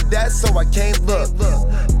ain't into that, so I can't look.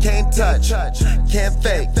 Can't touch, can't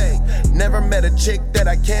fake. Never met a chick that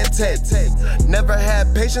I can't take. Never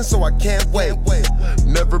had patience, so I can't wait.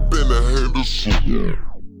 Never been a Henderson.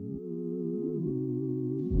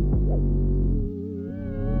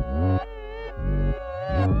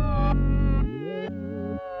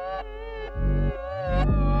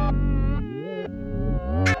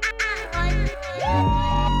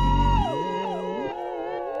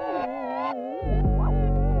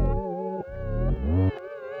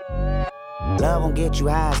 Love won't get you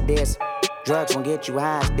high as this. Drugs won't get you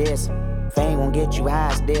high as this. Fame won't get you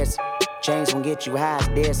high as this. Chains won't get you high as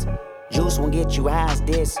this. Juice won't get you high as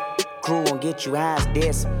this. Crew won't get you high as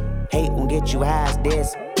this. Hate won't get you high as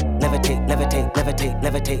this. Levitate, levitate, levitate,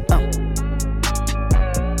 levitate.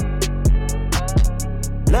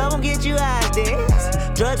 Love won't get you high as this.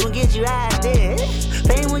 Drugs won't get you high as this.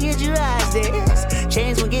 Fame won't get you high as this.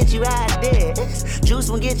 Chains won't get you high as this. Juice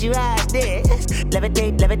won't get you high as this.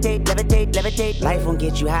 Levitate, levitate, levitate, levitate. Life won't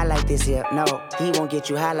get you high like this here, no. He won't get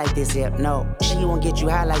you high like this here, no. She won't get you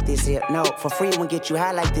high like this here, no. For free won't get you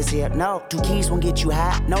high like this here, no. 2 keys won't get you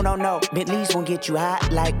high, no, no, no. Bentleys won't get you high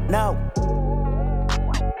like no.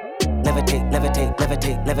 Levitate, levitate,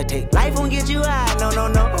 levitate, levitate. Life won't get you high, no, no,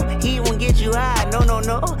 no. He won't get you high, no, no,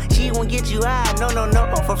 no. She won't get you high, no, no,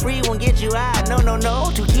 no. For free won't get you high, no, no,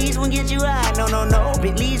 no. 2 keys won't get you high, no, no, no.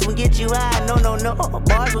 Bentleys won't get you high, no, no, no.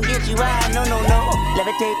 Bars won't get you high, no, no, no.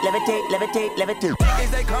 Levitate, levitate, levitate, levitate.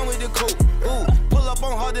 Niggas, they come with the coupe. Ooh, pull up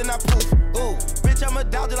on hard, then I poof. Ooh, bitch, I'm a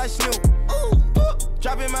dodger like Snoop. Ooh,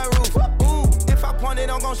 drop in my roof. Ooh, if I point it,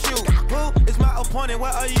 I'm gon' shoot. Ooh, it's my opponent,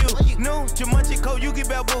 where are you? New, Jumanji code, you get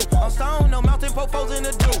bamboo. I'm stone, no mountain fofos in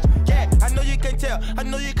the dew. Yeah, I know you can't tell, I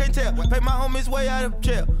know you can't tell. Pay my homies way out of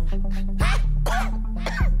jail.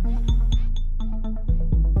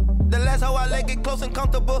 The last hoe I let get close and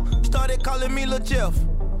comfortable started calling me Lil Jeff.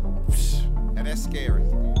 And that's scary.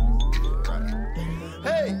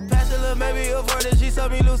 Hey, pass a little baby a for that she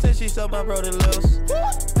suck me loose and she suck my brother loose.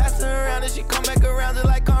 Pass her around and she come back around just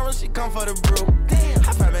like Carmen, she come for the brew. Damn.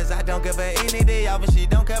 I promise I don't give her any day off, but she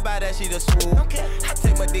don't care about that, she the swoop. Okay. I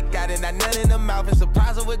take my dick out and I nut in the mouth and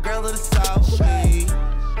surprise her with girls of the south. Hey.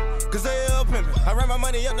 Cause they up pimpin', I run my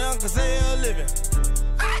money up now cause they are living.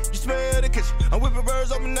 You smell the kitchen, I'm whipping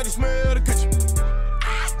birds open, now they smell the kitchen.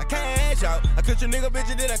 I cash out, I cut your nigga bitch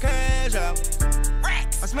and then I cash out.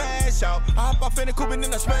 I smash out, I hop off in the coupe and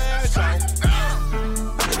then I smash out.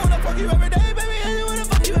 I just wanna fuck you every day, baby, I just wanna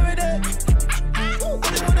fuck you every day. I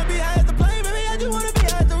just wanna be high as the plane, baby, I just wanna be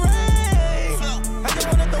high as the rain. I just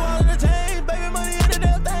wanna throw all of the chains, baby, money in the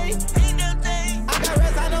damn thing. I got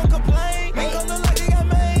rest, I don't complain, ain't gon' look like it got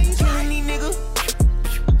made. Killing these niggas,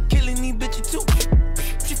 killing these bitches too.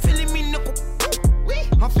 She feeling me nickel,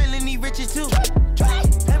 I'm feeling these riches too.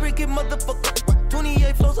 Every kid motherfucker.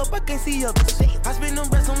 28 flows up, I can't see others. I spend them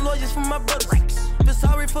rest on lawyers for my brothers. Feel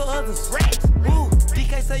sorry for others. Woo,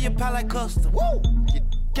 DK say your pal like custom. Woo,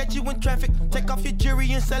 catch you in traffic, take off your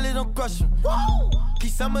jewelry and sell it on crush 'em. Woo,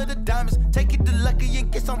 keep some of the diamonds, take it to Lucky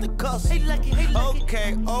and get something custom. Hey Lucky, hey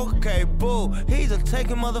Lucky. Okay, boo, he's a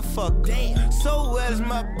taking motherfucker. Damn. So where's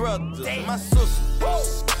my brother, damn. My sister. Woo,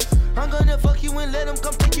 I'm gonna fuck you and let him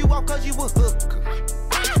come take you out cause you a hooker.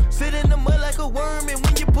 Sit in the mud like a worm and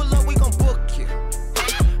when you pull up we gon' book you.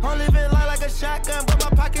 I'm living life like a shotgun but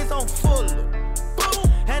my pockets on full.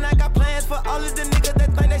 And I got plans for all of the niggas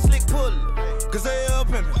that think they slick pull. Cause they up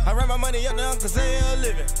pimpin', I run my money up now, cause I ain't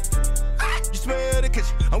living. You smell the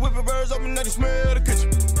kitchen. I'm whipping birds open, now you smell the kitchen.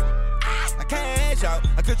 I cash out.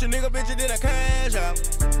 I cut your nigga bitch and then I cash out.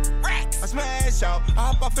 I smash out.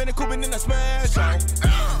 I hop off in the coupe and then I smash out.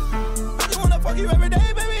 I just wanna fuck you every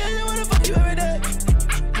day, baby. I just wanna fuck you every day.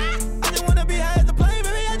 I just wanna be high as the plane,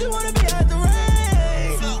 baby. I just wanna be high as the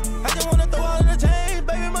rain. I just wanna throw all of the chains,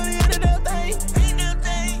 baby. Money in the damn thing.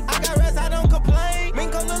 I got rest, I don't complain.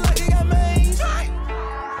 Mink on the luck, he got mange.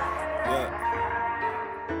 Yeah.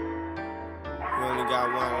 You only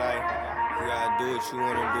got one life. You gotta do what you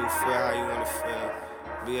wanna do, feel how you wanna feel.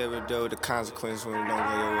 Be able to deal with the consequences when it don't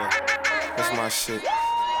go your way. That's my shit.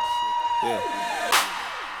 Yeah.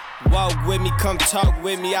 Walk with me, come talk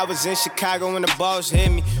with me. I was in Chicago when the boss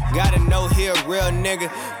hit me. Gotta know he a real nigga.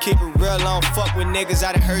 Keep it real, I don't fuck with niggas.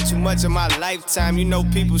 I done heard too much in my lifetime. You know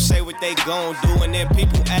people say what they gon' do, and then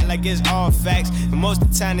people act like it's all facts. And most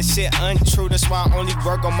of the time this shit untrue. That's why I only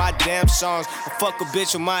work on my damn songs. I fuck a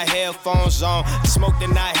bitch with my headphones on. Smoke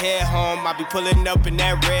then I head home. I be pulling up in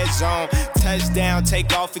that red zone. Touchdown,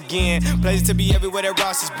 take off again. Place to be everywhere that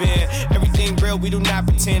Ross has been. Everything real, we do not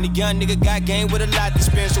pretend. A young nigga got game with a lot to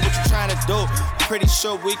spend. So what you trying to do? Pretty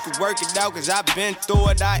sure we could work it out, cause I've been through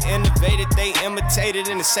it. I innovated, they imitated,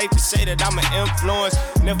 and it's safe to say that I'm an influence.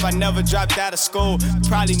 And if I never dropped out of school,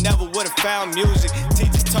 probably never would've found music.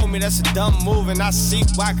 Teachers told me that's a dumb move, and I see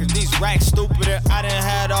why, cause these racks stupider. I done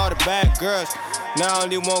had all the bad girls, now I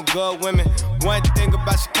only want good women. One thing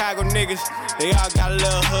about Chicago niggas, they all got a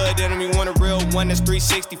little hood in them. You want a real one that's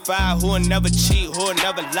 365, who'll never cheat, who'll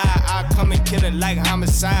never lie. I'll come and kill it like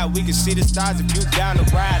homicide. We can see the stars if you down the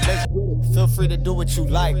ride. Let's feel free to do what you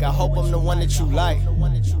like. I hope I'm the one that you like.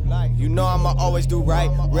 You know I'ma always do right.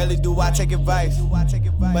 Rarely do I take advice,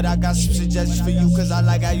 but I got some suggestions for you, cause I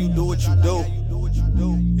like how you do what you do.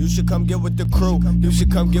 You should come get with the crew. You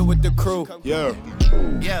should come get with the crew. Yeah.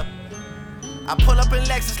 Yeah. I pull up in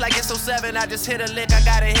Lexus like it's 07. I just hit a lick, I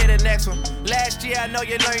gotta hit the next one. Last year I know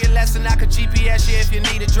you learned your lesson. I could GPS you if you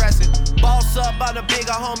need addressing. Boss up, I'm the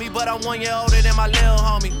bigger homie, but I'm 1 year older than my little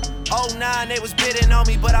homie. 09, they was bidding on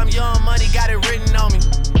me, but I'm young money, got it written on me.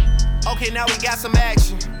 Okay, now we got some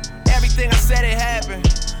action. Everything I said it happened.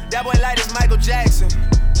 That boy light is Michael Jackson,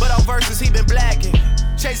 but on verses he been blacking.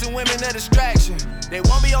 Chasing women a distraction. They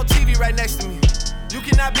won't be on TV right next to me. You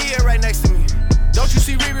cannot be here right next to me. Don't you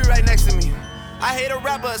see Riri right next to me? I hate a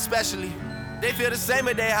rapper especially. They feel the same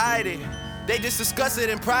but they hide it. They just discuss it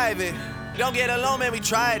in private. Don't get along, man, we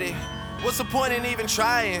tried it. What's the point in even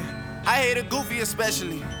trying? I hate a goofy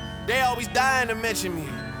especially. They always dying to mention me.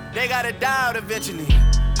 They gotta die out eventually.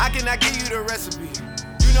 I cannot give you the recipe.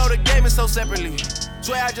 You know the game is so separately.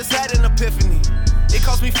 Swear I just had an epiphany. It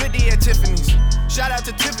cost me 50 at Tiffany's. Shout out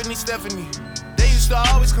to Tiffany Stephanie. They used to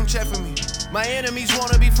always come check for me. My enemies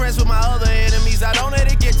wanna be friends with my other enemies. I don't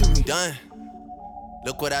let it get to me. Done.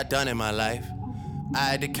 Look what I done in my life. I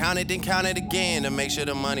had to count it, then count it again to make sure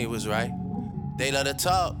the money was right. They love to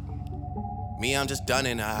talk. Me, I'm just done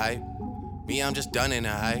in the hype. Me, I'm just done in the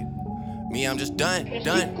hype. Me, I'm just done.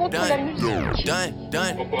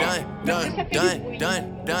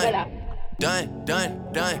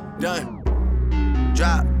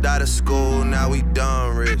 Dropped out of school, now we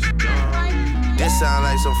done rich. This sound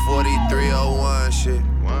like some 4301 shit.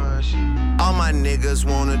 All my niggas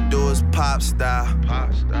wanna do is pop style.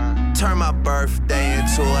 Turn my birthday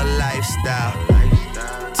into a lifestyle.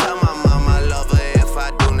 Tell my mama I love her if I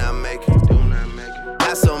do not make it.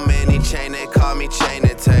 Got so many chain, they call me chain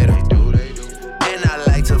and tater. And I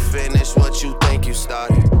like to finish what you think you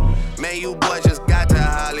started. Man, you boy just got to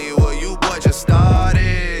Hollywood, you boy just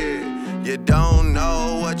started. You don't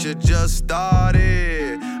know what you just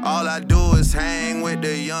started. All I do is hang with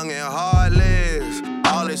the young and heartless.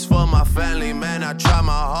 All is for my family, man, I try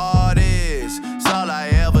my hardest. It's all I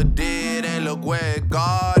ever did, and look where it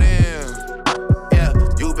got him. Yeah,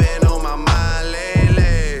 you been on my mind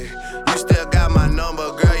lately. You still got my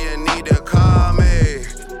number, girl, you need to call me.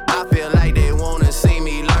 I feel like they wanna see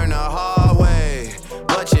me learn the hard way,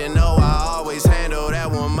 but you know I always handle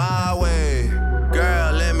that one my way.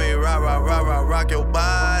 Girl, let me rock your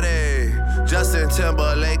body. Justin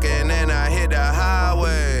Timberlake and then I hit the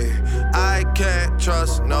highway. I can't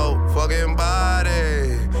trust no fucking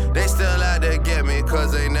body. They still out to get me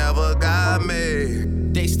cause they never got me.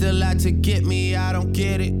 They still out to get me, I don't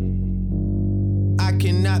get it. I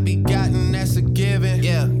cannot be gotten, that's a given.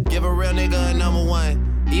 Yeah, give a real nigga a number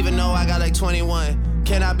one. Even though I got like 21.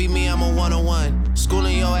 Cannot be me, I'm a 101.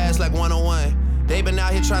 Schooling your ass like 101. They been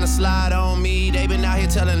out here trying to slide on me. They been out here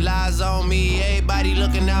telling lies on me. Everybody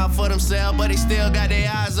looking out for themselves, but they still got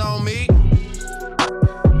their eyes on me.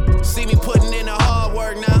 See me putting in the hard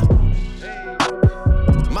work now.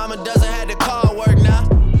 mama doesn't have the car work now.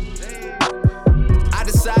 I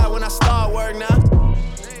decide when I start work now.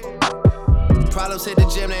 Problems hit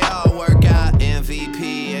the gym, they all work out.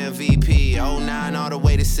 MVP, 09 all the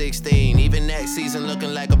way to 16. Even next season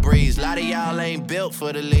looking like a breeze. A lot of y'all ain't built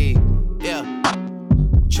for the league. Yeah.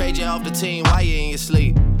 Trade you off the team while you in your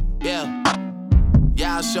sleep. Yeah.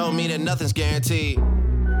 Y'all show me that nothing's guaranteed.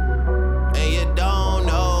 And you don't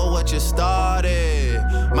know what you started.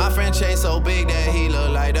 My friend Chase so big that he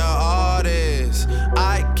look like the artist.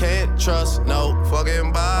 I can't trust no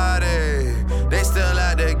fucking body. They still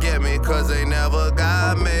out to get me cause they never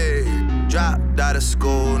got me. Dropped out of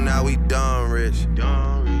school, now we done rich.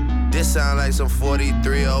 This sound like some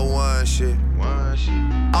 4301 shit.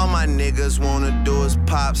 All my niggas wanna do is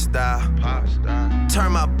pop style.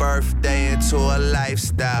 Turn my birthday into a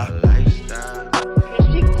lifestyle.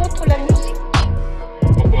 Je suis contre la musique.